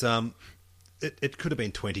 But it could have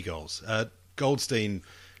been 20 goals. Goldstein,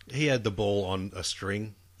 he had the ball on a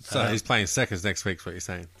string. So he's playing seconds next week, is what you're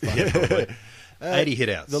saying. Yeah, probably. 80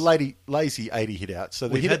 hit-outs. The lazy 80 hit-outs. So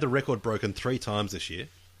We've had the record broken 3 times this year.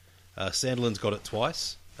 Sandlin's got it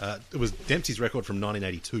twice. It was Dempsey's record from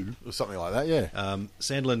 1982. or something like that, yeah.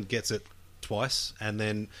 Sandlin gets it twice, and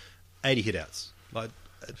then 80 hit-outs. Like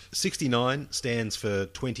 69 stands for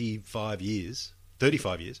 25 years,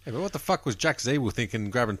 35 years. Yeah, but what the fuck was Jack Zeeble thinking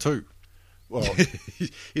grabbing 2? Well,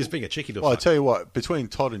 He was being a cheeky little well, I fuck. tell you what, between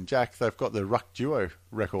Todd and Jack, they've got the ruck duo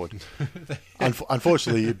record.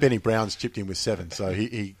 Unfortunately, Benny Brown's chipped in with 7, so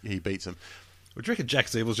he beats him. Would you reckon Jack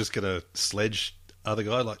Zeebel's just going to sledge other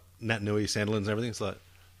guy like Nat Nui, Sandlin and everything? It's like,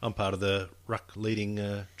 I'm part of the ruck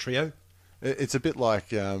leading trio. It's a bit like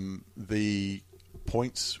the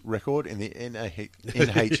points record in the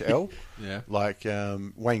NHL. Yeah. Like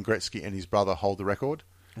Wayne Gretzky and his brother hold the record.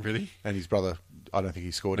 Really? And his brother, I don't think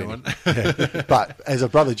he scored any. one? But as a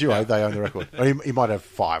brother duo, they own the record. Or he might have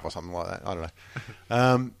 5 or something like that. I don't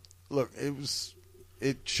know. Look,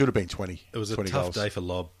 it should have been 20. It was a 20 tough goals. day for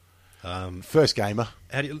Lob. First gamer.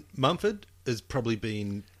 Mumford has probably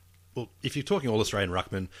been... Well, if you're talking All-Australian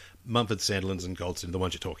ruckman, Mumford, Sandlins and Goldstein are the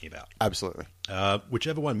ones you're talking about. Absolutely.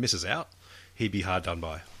 Whichever one misses out, he'd be hard done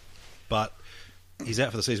by. But he's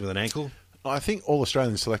out for the season with an ankle. I think all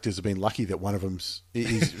Australian selectors have been lucky that one of them's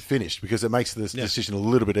is finished because it makes this decision a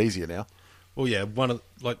little bit easier now. Well, yeah,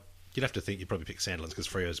 you'd have to think you'd probably pick Sandlins because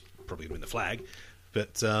Freo's probably going to win the flag.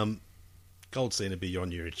 But Goldstein would be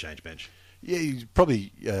on your interchange bench. Yeah,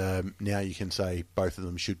 probably now you can say both of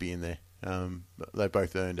them should be in there. They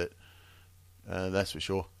both earned it. That's for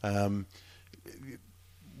sure.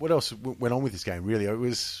 What else went on with this game, really? It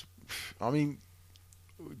was,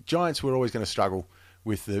 Giants were always going to struggle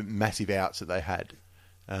with the massive outs that they had.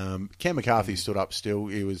 Cam McCarthy stood up still.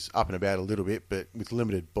 He was up and about a little bit, but with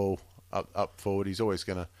limited ball up forward, he's always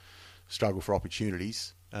going to struggle for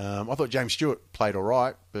opportunities. I thought James Stewart played all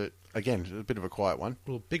right, but again, a bit of a quiet one.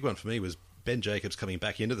 Well, a big one for me was Ben Jacobs coming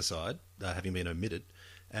back into the side, having been omitted,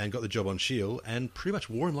 and got the job on Shield and pretty much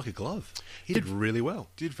wore him like a glove. He did really well.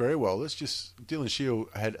 Did very well. Dylan Shield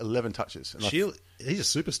had 11 touches. And Shield, he's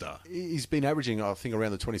a superstar. He's been averaging, I think,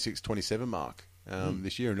 around the 26, 27 mark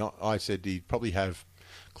this year. And I said he'd probably have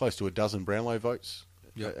close to a dozen Brownlow votes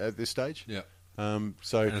at this stage. Yeah. And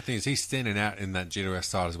the thing is, he's standing out in that GWS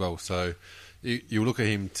side as well. So you look at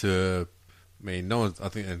him to, no one's, I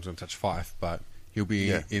think, going to touch Fife, but he'll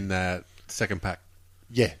be in that second pack.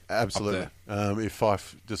 Yeah, absolutely. If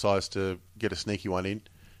Fife decides to get a sneaky one in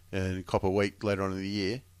and cop a week later on in the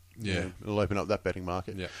year, it'll open up that betting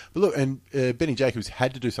market. Yeah. But look, and Benny Jacobs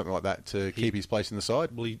had to do something like that to keep his place in the side.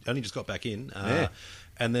 Well, he only just got back in.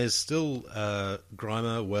 And there's still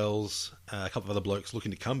Grimer, Wells, a couple of other blokes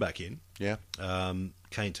looking to come back in. Yeah.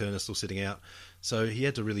 Kane Turner's still sitting out. So he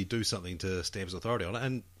had to really do something to stamp his authority on it,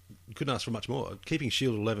 and couldn't ask for much more. Keeping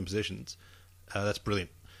Shield at 11 possessions, that's brilliant.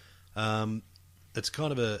 It's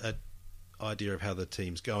kind of a idea of how the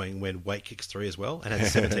team's going when Wake kicks 3 as well and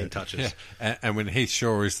has 17 touches. Yeah. And when Heath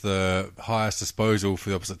Shaw is the highest disposal for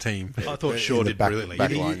the opposite team. I thought Shaw did brilliantly.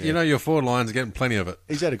 back line, You know your forward lines are getting plenty of it.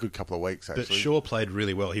 He's had a good couple of weeks, actually. But Shaw played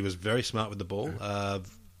really well. He was very smart with the ball.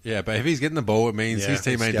 Yeah, but if he's getting the ball, it means his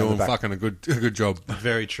team ain't down the doing back. fucking a good job.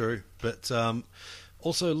 Very true. But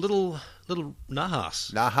also, little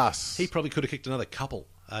Nahas. Nahas. He probably could have kicked another couple.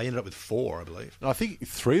 He ended up with 4, I believe. I think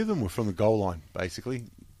 3 of them were from the goal line, basically.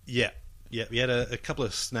 Yeah. We had a couple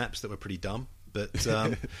of snaps that were pretty dumb. But,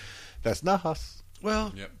 That's Nahas.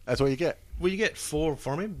 well, Yep. That's what you get. you get 4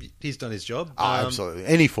 from him. He's done his job. Absolutely.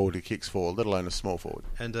 Any forward who kicks 4, let alone a small forward.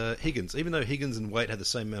 And Higgins, even though Higgins and Waite had the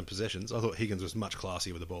same amount of possessions, I thought Higgins was much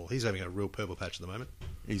classier with the ball. He's having a real purple patch at the moment.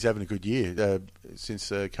 He's having a good year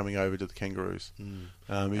since coming over to the Kangaroos.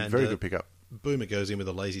 Very good pickup. Boomer goes in with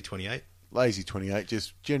a lazy 28. Lazy 28,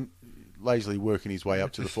 just lazily working his way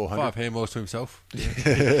up to the 400. 5 handballs to himself.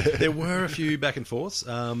 There were a few back and forths.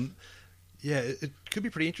 It could be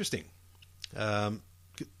pretty interesting.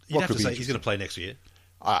 You'd have to say he's going to play next year.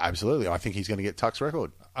 Absolutely. I think he's going to get Tuck's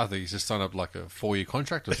record. I think he's just signed up like a 4-year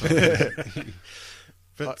contract or something.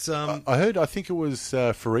 But I think it was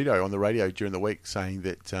Ferrito on the radio during the week saying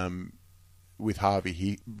that with Harvey,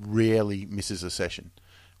 he rarely misses a session,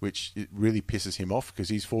 which it really pisses him off because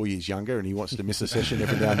he's 4 years younger and he wants to miss a session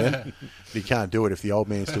every now and then. But he can't do it if the old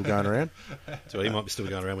man's still going around. So he might be still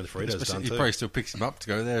going around when the Fritos done He too. probably still picks him up to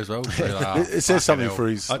go there as well. So like, It says something for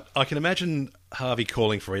his... I can imagine Harvey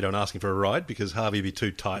calling Frito and asking for a ride because Harvey would be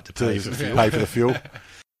too tight to to pay for the fuel. pay for the fuel.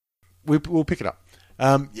 We'll pick it up.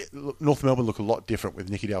 Look, North Melbourne look a lot different with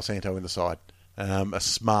Nicky Del Santo in the side. A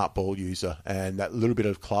smart ball user and that little bit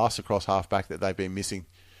of class across halfback that they've been missing.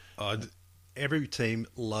 Every team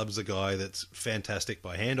loves a guy that's fantastic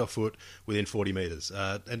by hand or foot within 40 metres.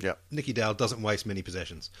 Nicky Dowd doesn't waste many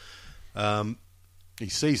possessions. He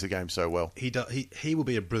sees the game so well. He will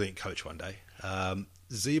be a brilliant coach one day.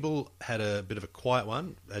 Zeeble had a bit of a quiet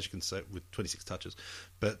one, as you can see, with 26 touches.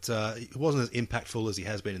 But he wasn't as impactful as he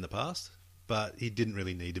has been in the past. But he didn't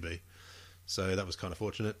really need to be. So that was kind of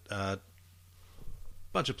fortunate.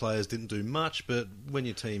 Bunch of players didn't do much, but when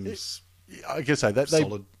your team's I guess so.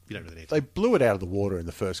 solid, you don't really need to. They blew it out of the water in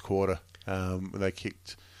the first quarter. When they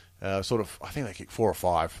kicked I think they kicked 4 or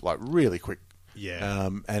 5, like really quick. Yeah.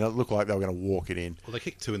 And it looked like they were going to walk it in. Well, they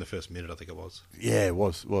kicked 2 in the first minute, I think it was. Yeah, it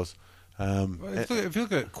was. Well, if you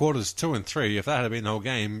look at quarters 2 and 3, if that had been the whole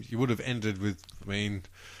game, you would have ended with,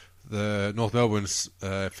 the North Melbourne's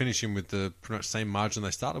finishing with the pretty much same margin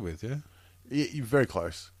they started with, yeah? You're very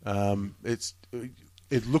close.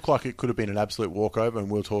 It looked like it could have been an absolute walkover, and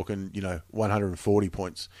we're talking, 140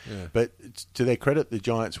 points. Yeah. But to their credit, the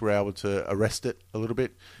Giants were able to arrest it a little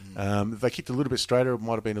bit. If they kicked a little bit straighter, it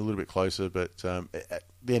might have been a little bit closer. But at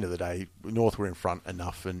the end of the day, North were in front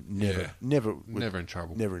enough and never in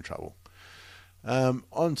trouble. Never in trouble.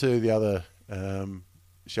 On to the other,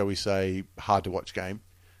 shall we say, hard to watch game.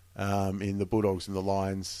 In the Bulldogs and the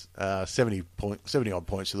Lions, 70 odd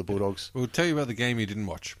points to the Bulldogs. We'll tell you about the game you didn't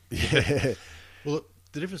watch. Yeah. Well,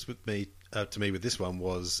 the difference with to me with this one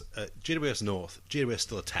was GWS North. GWS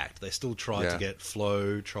still attacked. They still tried to get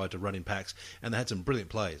flow, tried to run in packs, and they had some brilliant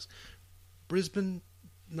plays. Brisbane,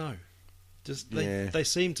 no. They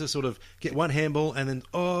seem to sort of get one handball and then,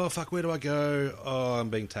 oh, fuck, where do I go? Oh, I'm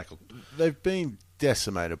being tackled. They've been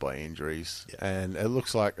decimated by injuries, and it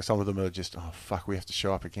looks like some of them are just, oh, fuck, we have to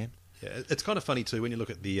show up again. Yeah, it's kind of funny, too, when you look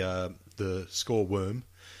at the score worm.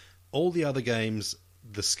 All the other games,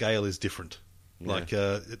 the scale is different. Like,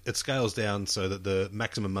 it scales down so that the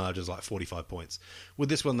maximum margin is like 45 points. With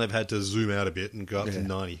this one, they've had to zoom out a bit and go up to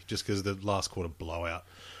 90 just because of the last quarter blowout.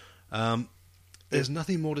 There's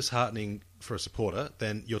nothing more disheartening for a supporter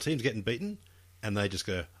than your team's getting beaten and they just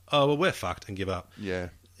go, oh, well, we're fucked, and give up. Yeah.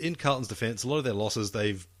 In Carlton's defence, a lot of their losses,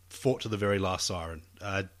 they've fought to the very last siren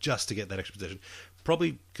just to get that extra possession.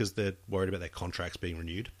 Probably because they're worried about their contracts being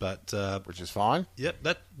renewed. But which is fine. Yep.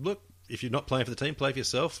 Look, if you're not playing for the team, play for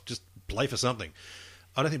yourself. Just play for something.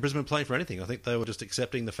 I don't think Brisbane are playing for anything. I think they were just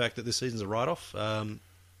accepting the fact that this season's a write-off.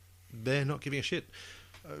 They're not giving a shit.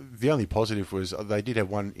 The only positive was they did have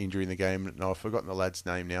one injury in the game, and I've forgotten the lad's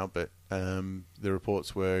name now, but the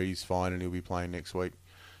reports were he's fine and he'll be playing next week.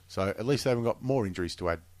 So at least they haven't got more injuries to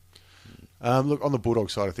add. Look, on the Bulldog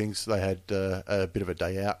side of things, they had a bit of a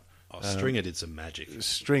day out. Stringer did some magic.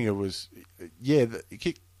 Stringer was, he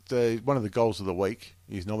kicked one of the goals of the week.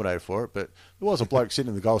 He's nominated for it, but there was a bloke sitting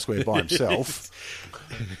in the goal square by himself.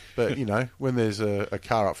 But, when there's a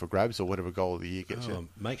car up for grabs or whatever goal of the year gets you.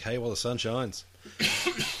 Make hay while the sun shines.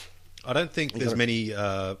 I don't think there's many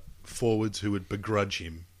forwards who would begrudge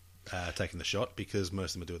him taking the shot because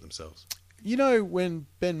most of them would do it themselves. When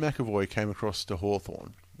Ben McAvoy came across to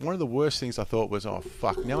Hawthorn, one of the worst things I thought was, oh,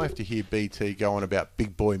 fuck, now I have to hear BT go on about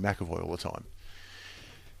Big Boy McAvoy all the time.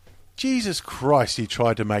 Jesus Christ, he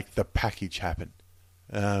tried to make the package happen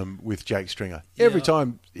with Jake Stringer. Every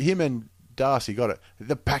time him and Darcy got it.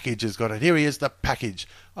 The package has got it. Here he is, the package.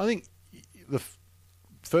 I think the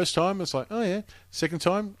first time, it's like, oh, yeah. Second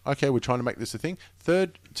time, okay, we're trying to make this a thing.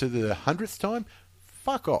 Third to the 100th time,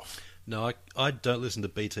 fuck off. No, I don't listen to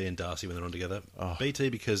BT and Darcy when they're on together. Oh. BT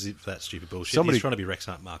because of that stupid bullshit. Somebody- He's trying to be Rex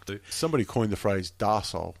Hunt Mark II. Somebody coined the phrase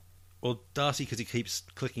Darsole. Well, Darcy because he keeps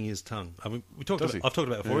clicking his tongue. I mean, I've talked about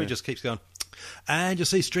it before. Yeah. He just keeps going, and you'll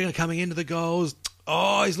see Stringer coming into the goals.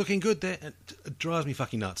 Oh, he's looking good there. It drives me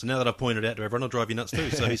fucking nuts. And now that I've pointed it out to everyone, I'll drive you nuts too.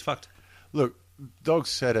 So he's fucked. Look,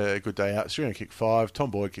 Dogs had a good day out. Stringer kicked 5,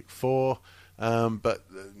 Tom Boyd kicked 4, but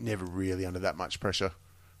never really under that much pressure.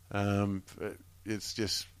 It's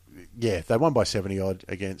just, yeah, they won by 70-odd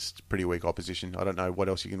against pretty weak opposition. I don't know what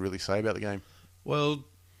else you can really say about the game. Well,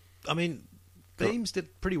 I mean, Beams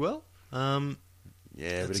did pretty well.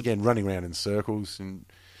 Yeah, but again, running around in circles and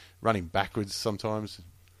running backwards sometimes.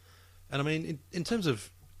 And I mean, in terms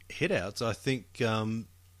of hit-outs, I think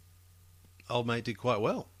old mate did quite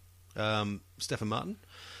well. Stephen Martin.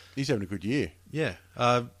 He's having a good year. Yeah.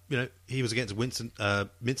 He was against Minson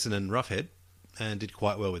and Roughhead and did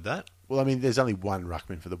quite well with that. Well, I mean, there's only one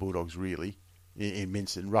ruckman for the Bulldogs, really, in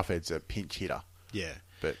Minson. Roughhead's a pinch hitter. Yeah.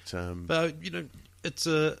 But it's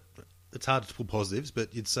hard to pull positives,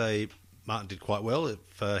 but you'd say Martin did quite well.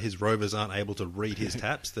 If his Rovers aren't able to read his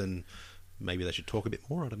taps, then maybe they should talk a bit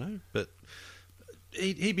more. I don't know. But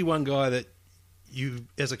he'd be one guy that you,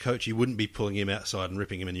 as a coach, you wouldn't be pulling him outside and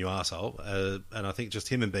ripping him in your arsehole. And I think just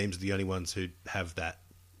him and Beams are the only ones who have that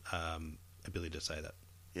ability to say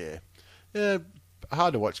that. Yeah,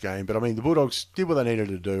 hard to watch game, but I mean, the Bulldogs did what they needed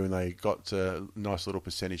to do, and they got a nice little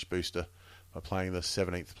percentage booster by playing the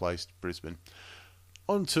 17th placed Brisbane.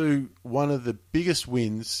 On to one of the biggest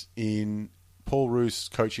wins in Paul Roos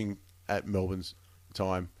coaching at Melbourne's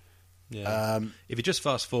time. Yeah. If you just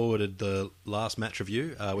fast forwarded the last match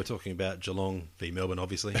review, we're talking about Geelong v Melbourne,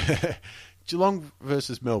 obviously. Geelong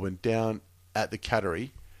versus Melbourne down at the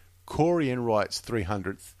Cattery. Corey Enright's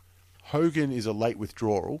 300th. Hogan is a late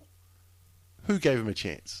withdrawal. Who gave him a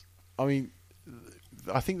chance? I mean,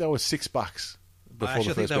 I think they were $6 before the first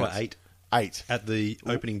I think they were bounce. 8. 8 At the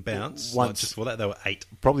opening bounce. Once. Just for that, they were 8.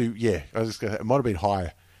 Probably, yeah. I was just gonna say, it might have been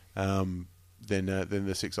higher than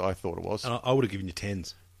the 6 I thought it was. And I would have given you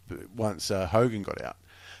 10s. Once Hogan got out.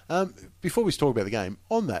 Before we talk about the game,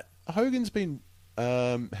 on that, Hogan's been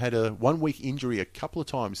had a 1 week injury a couple of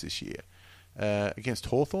times this year against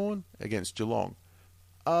Hawthorn, against Geelong.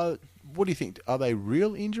 What do you think? Are they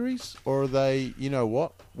real injuries, or are they, you know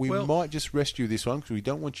what, we might just rescue this one because we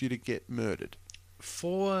don't want you to get murdered?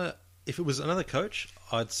 If it was another coach,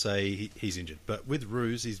 I'd say he's injured. But with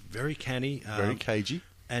Roos, he's very canny. Very cagey.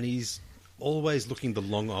 And he's always looking the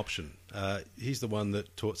long option. He's the one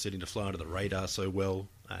that taught Sydney to fly under the radar so well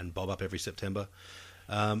and bob up every September.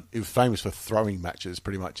 He was famous for throwing matches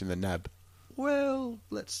pretty much in the NAB. Well,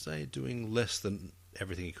 let's say doing less than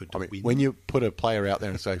everything he could do. I mean, when you put a player out there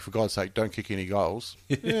and say, for God's sake, don't kick any goals.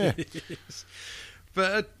 Yeah. Yes.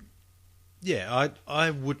 But, yeah, I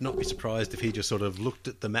would not be surprised if he just sort of looked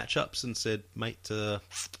at the matchups and said, mate,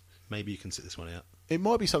 maybe you can sit this one out. It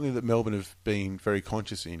might be something that Melbourne have been very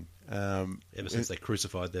conscious in. Ever since they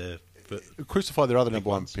crucified their other number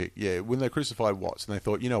one pick. Yeah, when they crucified Watts, and they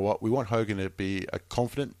thought, you know what, we want Hogan to be a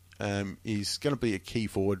confident. He's going to be a key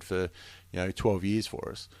forward for 12 years for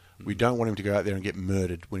us. We don't want him to go out there and get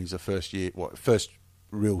murdered when he's a first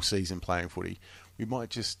real season playing footy. We might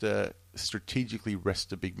just strategically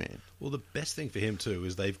rest a big man. Well, the best thing for him too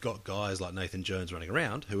is they've got guys like Nathan Jones running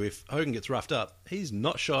around who, if Hogan gets roughed up, he's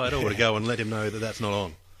not shy at all to go and let him know that that's not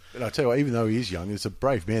on. And I tell you what, even though he is young, it's a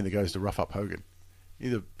brave man that goes to rough up Hogan.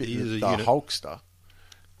 He's a bit He is of a the unit. Hulkster.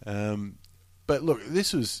 But look,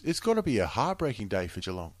 it's got to be a heartbreaking day for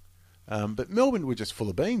Geelong. But Melbourne were just full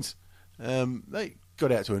of beans. They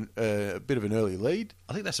got out to a bit of an early lead.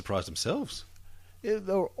 I think they surprised themselves. Yeah,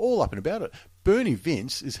 they were all up and about it. Bernie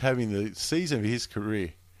Vince is having the season of his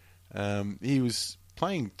career. He was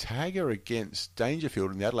playing tagger against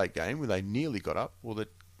Dangerfield in the Adelaide game where they nearly got up. Well, they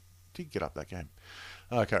did get up that game.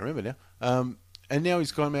 I can't remember now. And now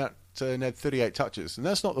he's gone out and had 38 touches. And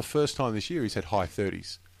that's not the first time this year he's had high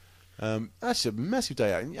 30s. That's a massive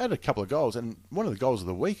day out. And he had a couple of goals. And one of the goals of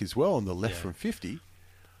the week as well on the left from 50.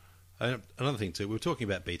 Another thing too, we were talking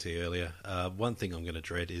about BT earlier. One thing I'm going to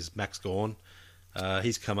dread is Max Gawn.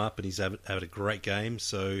 He's come up and he's had a great game,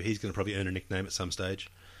 so he's going to probably earn a nickname at some stage.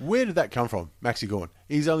 Where did that come from, Maxi Gawn?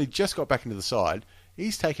 He's only just got back into the side.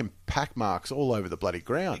 He's taken pack marks all over the bloody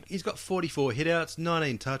ground. He's got 44 hitouts,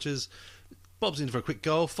 19 touches, bobs in for a quick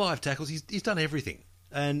goal, 5 tackles. He's done everything.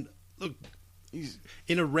 And look, he's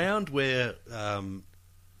in a round where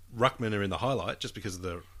Ruckman are in the highlight just because of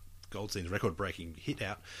the Goldstein's record-breaking hit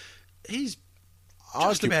out. he's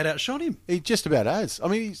just about outshot him. He just about has. I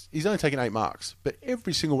mean, he's only taken 8 marks, but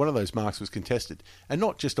every single one of those marks was contested, and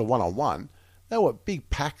not just a one-on-one. They were big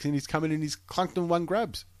packs, and he's come in and he's clunked them one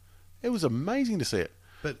grabs. It was amazing to see it.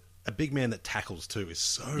 But a big man that tackles too is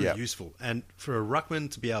so useful, and for a ruckman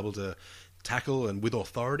to be able to tackle and with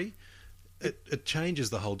authority, it changes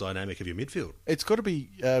the whole dynamic of your midfield. It's got to be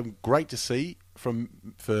great to see for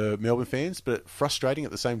Melbourne fans, but frustrating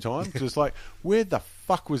at the same time, because it's like, where the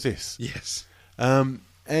fuck was this? Yes.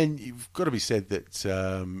 And you've got to be said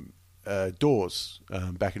that Dawes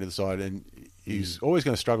back into the side, and he's always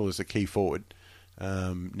going to struggle as a key forward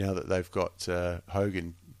now that they've got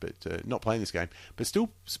Hogan, but not playing this game, but still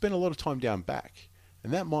spend a lot of time down back.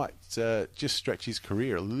 And that might just stretch his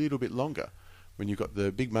career a little bit longer. When you've got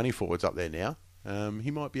the big money forwards up there now, he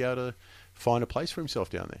might be able to find a place for himself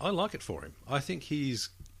down there. I like it for him. I think he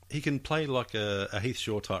can play like a Heath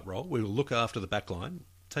Shaw type role. We will look after the back line,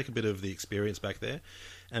 take a bit of the experience back there,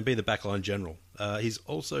 and be the backline general. He's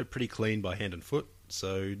also pretty clean by hand and foot,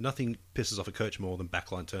 so nothing pisses off a coach more than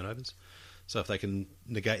backline turnovers. So if they can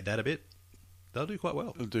negate that a bit, they'll do quite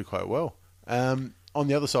well. They'll do quite well. On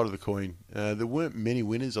the other side of the coin, there weren't many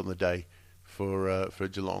winners on the day for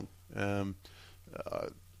Geelong.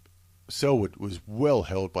 Selwood was well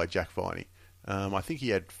held by Jack Viney. I think he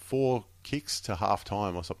had 4 kicks to half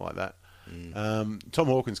time or something like that. Tom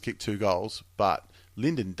Hawkins kicked 2 goals, but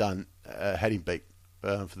Lyndon Dunn had him beat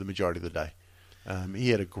for the majority of the day. He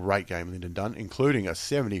had a great game, Lyndon Dunn, including a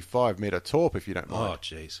 75-metre torp, if you don't mind. Oh,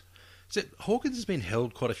 jeez. So Hawkins has been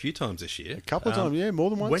held quite a few times this year. A couple of times, yeah, more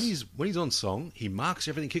than once. When he's on song, he marks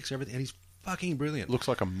everything, kicks everything, and he's fucking brilliant. Looks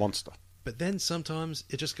like a monster. But then sometimes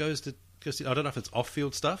it just goes to... I don't know if it's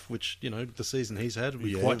off-field stuff, which, the season he's had would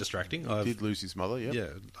be quite distracting. He did lose his mother, yeah. Yeah,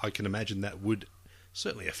 I can imagine that would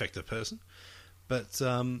certainly affect a person. But,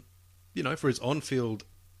 for his on-field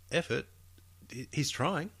effort, he's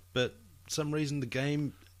trying, but for some reason the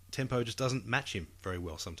game tempo just doesn't match him very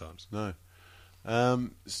well sometimes. No.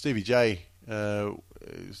 Stevie J,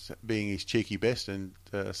 being his cheeky best, and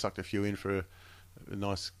sucked a few in for a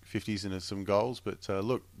nice 50s and some goals. But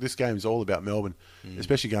look, this game is all about Melbourne,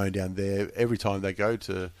 especially going down there. Every time they go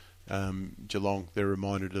to Geelong, they're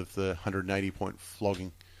reminded of the 180-point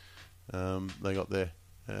flogging they got there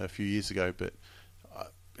a few years ago. But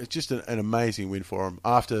it's just an amazing win for them.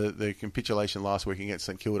 After the capitulation last week against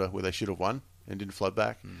St Kilda, where they should have won and didn't flood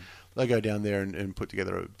back, they go down there and put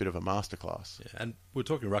together a bit of a masterclass. Yeah, and we were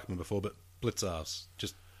talking Ruckman before, but Blitzars,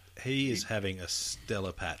 he is having a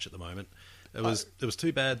stellar patch at the moment. It was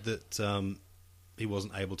too bad that he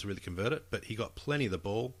wasn't able to really convert it, but he got plenty of the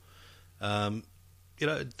ball. A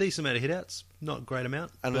decent amount of hit-outs, not a great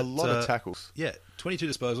amount. And a lot of tackles. Yeah, 22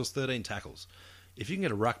 disposals, 13 tackles. If you can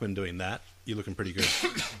get a ruckman doing that, you're looking pretty good.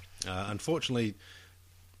 Unfortunately,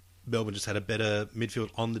 Melbourne just had a better midfield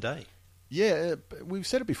on the day. Yeah, we've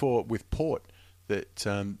said it before with Port, that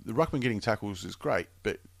the ruckman getting tackles is great,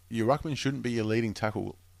 but your ruckman shouldn't be your leading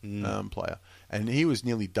tackle player. And he was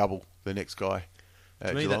nearly double the next guy.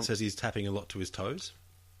 To me, that says he's tapping a lot to his toes.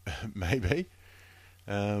 Maybe.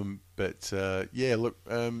 It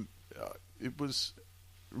was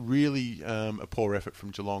really a poor effort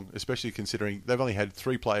from Geelong, especially considering they've only had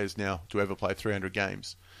 3 players now to ever play 300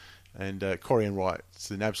 games. And Corey Enright's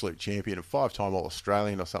an absolute champion, a 5-time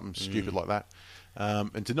All-Australian or something stupid like that.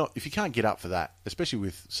 And if you can't get up for that, especially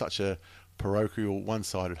with such a parochial,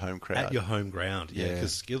 one-sided home crowd. At your home ground, yeah,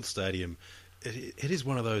 because Skilled Stadium, it is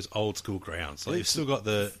one of those old-school grounds. Like, you've still got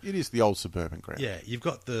the... It is the old suburban ground. Yeah, you've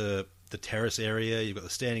got the terrace area, you've got the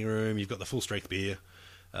standing room, you've got the full-strength beer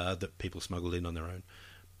that people smuggled in on their own.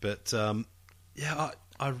 But,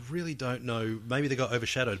 I really don't know. Maybe they got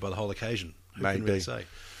overshadowed by the whole occasion. Who can really say?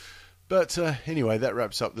 But anyway, that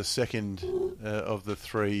wraps up the second of the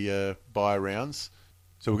 3 bye rounds.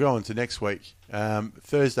 So we'll go on to next week.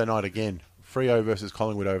 Thursday night again. Freo versus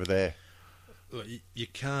Collingwood over there. Look, you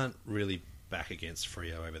can't really back against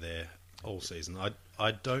Freo over there all season.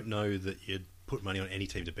 I don't know that you'd put money on any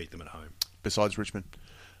team to beat them at home. Besides Richmond.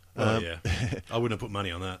 Yeah. I wouldn't have put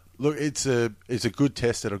money on that. Look, it's a good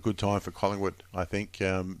test at a good time for Collingwood, I think.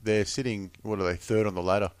 They're sitting, what are they, 3rd on the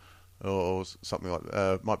ladder? Or something like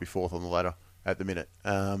that. Might be 4th on the ladder at the minute.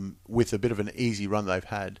 With a bit of an easy run they've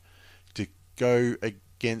had. To go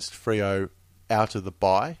against Freo out of the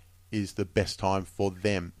bye is the best time for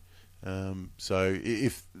them. So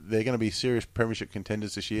if they're going to be serious premiership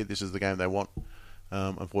contenders this year, this is the game they want.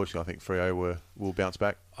 Unfortunately, I think Freo will bounce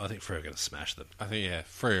back. I think Freo are going to smash them. I think,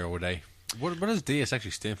 Freo all day. What does DS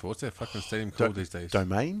actually stand for? What's their fucking stadium called these days?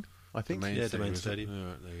 Domain? I think. Domain Stadium. All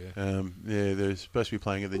right, there you go. Yeah, they're supposed to be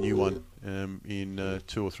playing at the new one in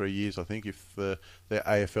 2 or 3 years, I think, if the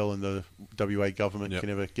AFL and the WA government can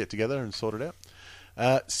ever get together and sort it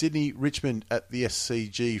out. Sydney, Richmond at the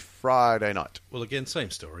SCG Friday night. Well, again, same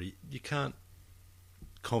story. You can't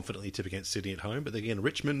confidently tip against Sydney at home, but again,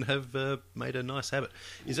 Richmond have made a nice habit.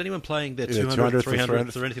 Is anyone playing their 200th,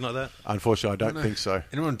 300th or anything like that? Unfortunately, I don't think so.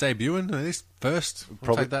 Anyone debuting at least first?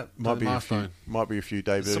 Probably Take that might be milestone. a few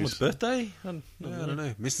debuts. Someone's birthday? I don't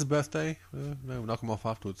know. Mrs. Birthday? No, we'll knock them off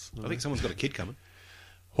afterwards. I think someone's got a kid coming.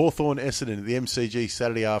 Hawthorn Essendon at the MCG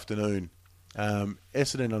Saturday afternoon.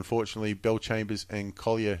 Essendon, unfortunately, Bell Chambers and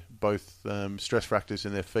Collier both stress fractures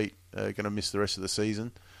in their feet, are going to miss the rest of the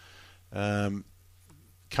season.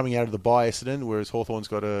 Coming out of the bye, Essendon, whereas Hawthorn's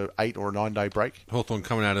got a 8 or a 9 day break. Hawthorn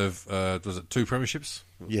coming out of, was it 2 premierships?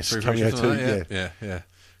 Yes, 3 coming out premierships, two, yeah.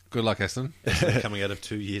 Good luck, Essendon. Coming out of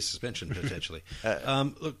 2 years suspension, potentially.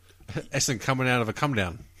 Look, Essendon coming out of a come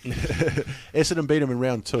down. Essendon beat them in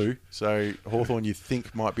round 2, so Hawthorn, you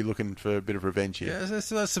think, might be looking for a bit of revenge here. Yeah,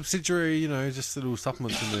 so that's subsidiary, just little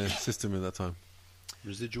supplements in the system at that time.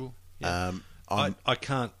 Residual. Yeah. I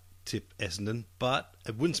can't tip Essendon, but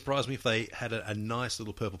it wouldn't surprise me if they had a nice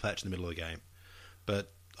little purple patch in the middle of the game.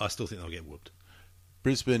 But I still think they'll get whooped.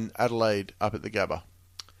 Brisbane, Adelaide up at the Gabba.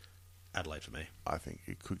 Adelaide for me. I think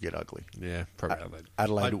it could get ugly. Yeah, probably Adelaide.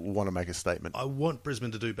 Adelaide will want to make a statement. I want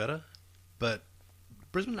Brisbane to do better, but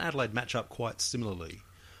Brisbane and Adelaide match up quite similarly.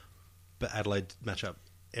 But Adelaide match up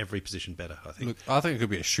every position better, I think. Look, I think it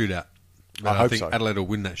could be a shootout. I hope think so. Adelaide will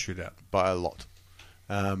win that shootout. By a lot.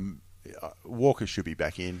 Walker should be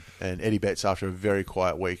back in, and Eddie Betts, after a very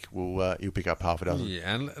quiet week, he'll pick up half a dozen.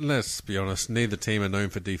 Yeah, and let's be honest, neither team are known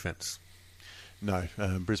for defence. No,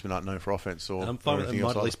 Brisbane aren't known for offence or I'm fine with it. anything It might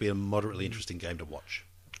else. at least be a moderately interesting game to watch.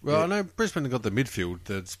 Well, I know Brisbane have got the midfield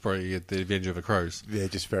that's probably at the advantage of the Crows. They're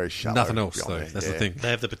just very shallow. Nothing else, beyond though. there. That's the thing. They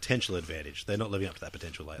have the potential advantage. They're not living up to that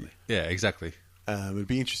potential lately. Yeah, exactly. It'd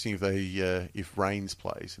be interesting if Reigns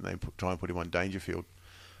plays and they try and put him on Dangerfield.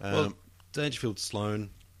 Well, Dangerfield, Sloan,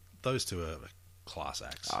 those two are class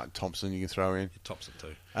acts. Thompson you can throw in. Thompson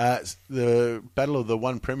too. The battle of the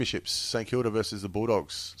one premierships, St Kilda versus the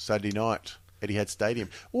Bulldogs, Saturday night, Etihad Stadium.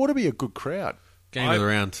 Ought to be a good crowd. Game of the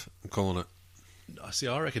round, I'm calling it.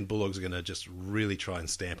 I reckon Bulldogs are going to just really try and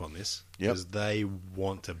stamp on this because they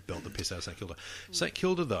want to belt the piss out of St Kilda. St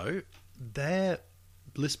Kilda, though, their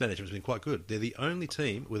list management has been quite good. They're the only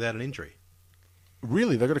team without an injury.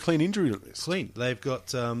 Really? They've got a clean injury list? Clean. They've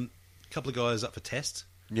got a couple of guys up for test.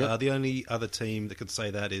 Yep. The only other team that could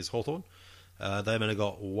say that is Hawthorn. They've only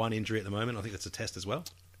got one injury at the moment. I think that's a test as well.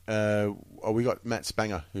 We got Matt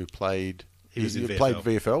Spanger, who played... He was in VFL. Played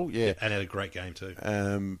VFL, yeah. And had a great game too.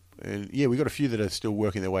 And we got a few that are still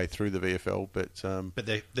working their way through the VFL, but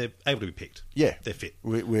they're able to be picked. Yeah. They're fit.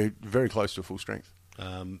 We're very close to full strength.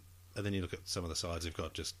 And then you look at some of the sides who've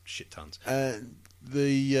got just shit tons.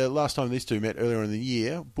 The last time these two met earlier in the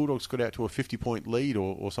year, Bulldogs got out to a 50-point lead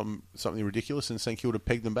or something ridiculous, and St Kilda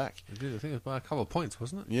pegged them back. They did. I think it was by a couple of points,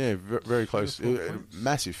 wasn't it? Yeah, very close.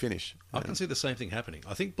 Massive finish. I can see the same thing happening.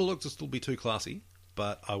 I think Bulldogs will still be too classy,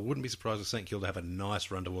 but I wouldn't be surprised if St Kilda have a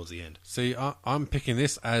nice run towards the end. See, I'm picking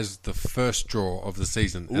this as the first draw of the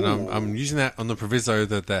season, and I'm using that on the proviso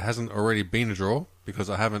that there hasn't already been a draw because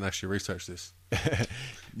I haven't actually researched this.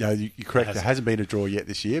 No, you're correct. There hasn't been a draw yet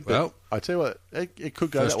this year, but well, I tell you what, it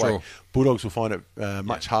could go first that way. draw. Bulldogs will find it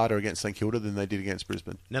much harder against St Kilda than they did against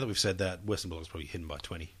Brisbane. Now that we've said that, Western Bulldogs probably hidden by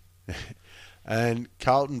 20. And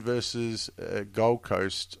Carlton versus Gold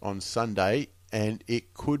Coast on Sunday, and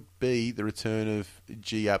it could be the return of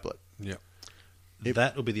G. Ablett. Yeah.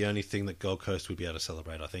 That will be the only thing that Gold Coast would be able to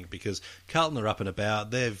celebrate, I think, because Carlton are up and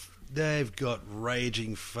about. They've got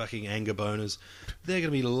raging fucking anger boners. They're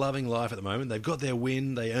going to be loving life at the moment. They've got their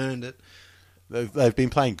win. They earned it. They've been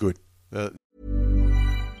playing good.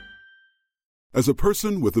 As a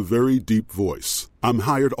person with a very deep voice, I'm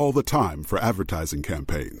hired all the time for advertising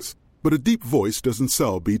campaigns. But a deep voice doesn't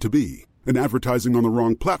sell B2B, and advertising on the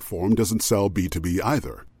wrong platform doesn't sell B2B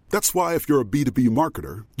either. That's why if you're a B2B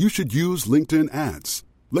marketer, you should use LinkedIn ads.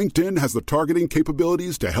 LinkedIn has the targeting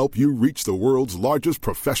capabilities to help you reach the world's largest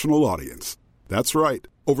professional audience. That's right,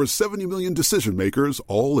 over 70 million decision makers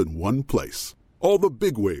all in one place. All the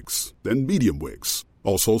big wigs, then medium wigs,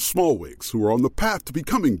 also small wigs who are on the path to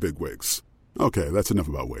becoming big wigs. Okay, that's enough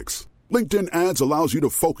about wigs. LinkedIn ads allows you to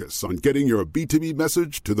focus on getting your B2B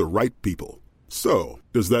message to the right people. So,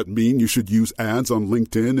 does that mean you should use ads on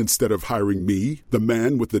LinkedIn instead of hiring me, the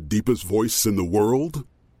man with the deepest voice in the world?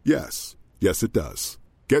 Yes. Yes, it does.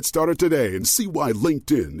 Get started today and see why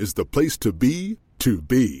LinkedIn is the place to be to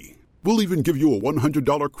be. We'll even give you a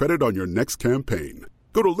 $100 credit on your next campaign.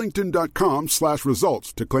 Go to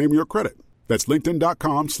linkedin.com/results to claim your credit. That's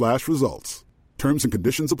linkedin.com/results. Terms and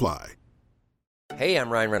conditions apply. Hey, I'm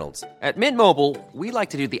Ryan Reynolds. At Mint Mobile, we like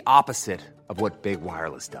to do the opposite of what Big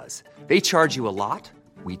Wireless does. They charge you a lot,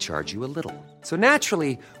 we charge you a little. So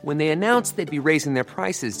naturally, when they announced they'd be raising their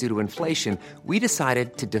prices due to inflation, we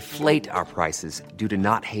decided to deflate our prices due to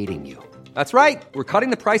not hating you. That's right. We're cutting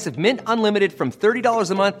the price of Mint Unlimited from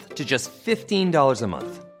 $30 a month to just $15 a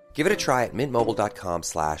month. Give it a try at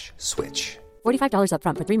mintmobile.com/switch. $45 up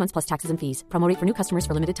front for 3 months plus taxes and fees. Promo rate for new customers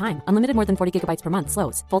for limited time. Unlimited more than 40 gigabytes per month.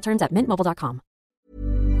 Slows full terms at mintmobile.com.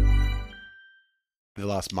 The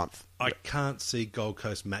last month. I can't see Gold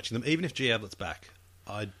Coast matching them, even if G Ablett's back.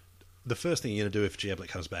 The first thing you're going to do if G Ablett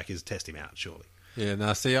comes back is test him out, surely. Yeah,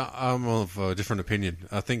 no, see, I'm of a different opinion.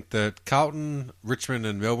 I think that Carlton, Richmond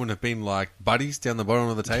and Melbourne have been like buddies down the bottom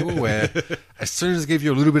of the table where as soon as they give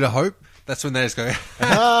you a little bit of hope, that's when they just go,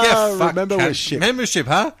 remember membership. Membership,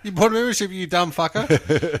 huh? You bought membership, you dumb fucker.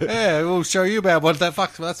 Yeah, we'll show you about what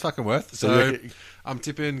that's fucking worth. So I'm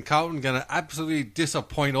tipping Carlton going to absolutely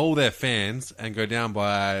disappoint all their fans and go down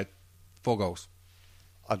by 4 goals.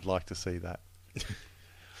 I'd like to see that.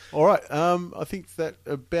 All right, I think that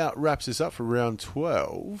about wraps us up for round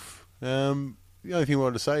 12. The only thing I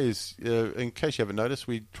wanted to say is, in case you haven't noticed,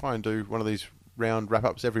 we try and do one of these round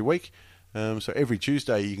wrap-ups every week. So every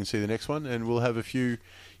Tuesday you can see the next one, and we'll have a few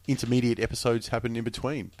intermediate episodes happen in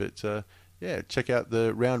between. But yeah, check out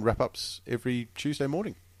the round wrap-ups every Tuesday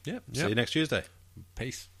morning. Yep. See you next Tuesday.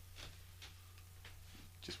 Peace.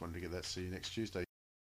 Just wanted to get that. See you next Tuesday.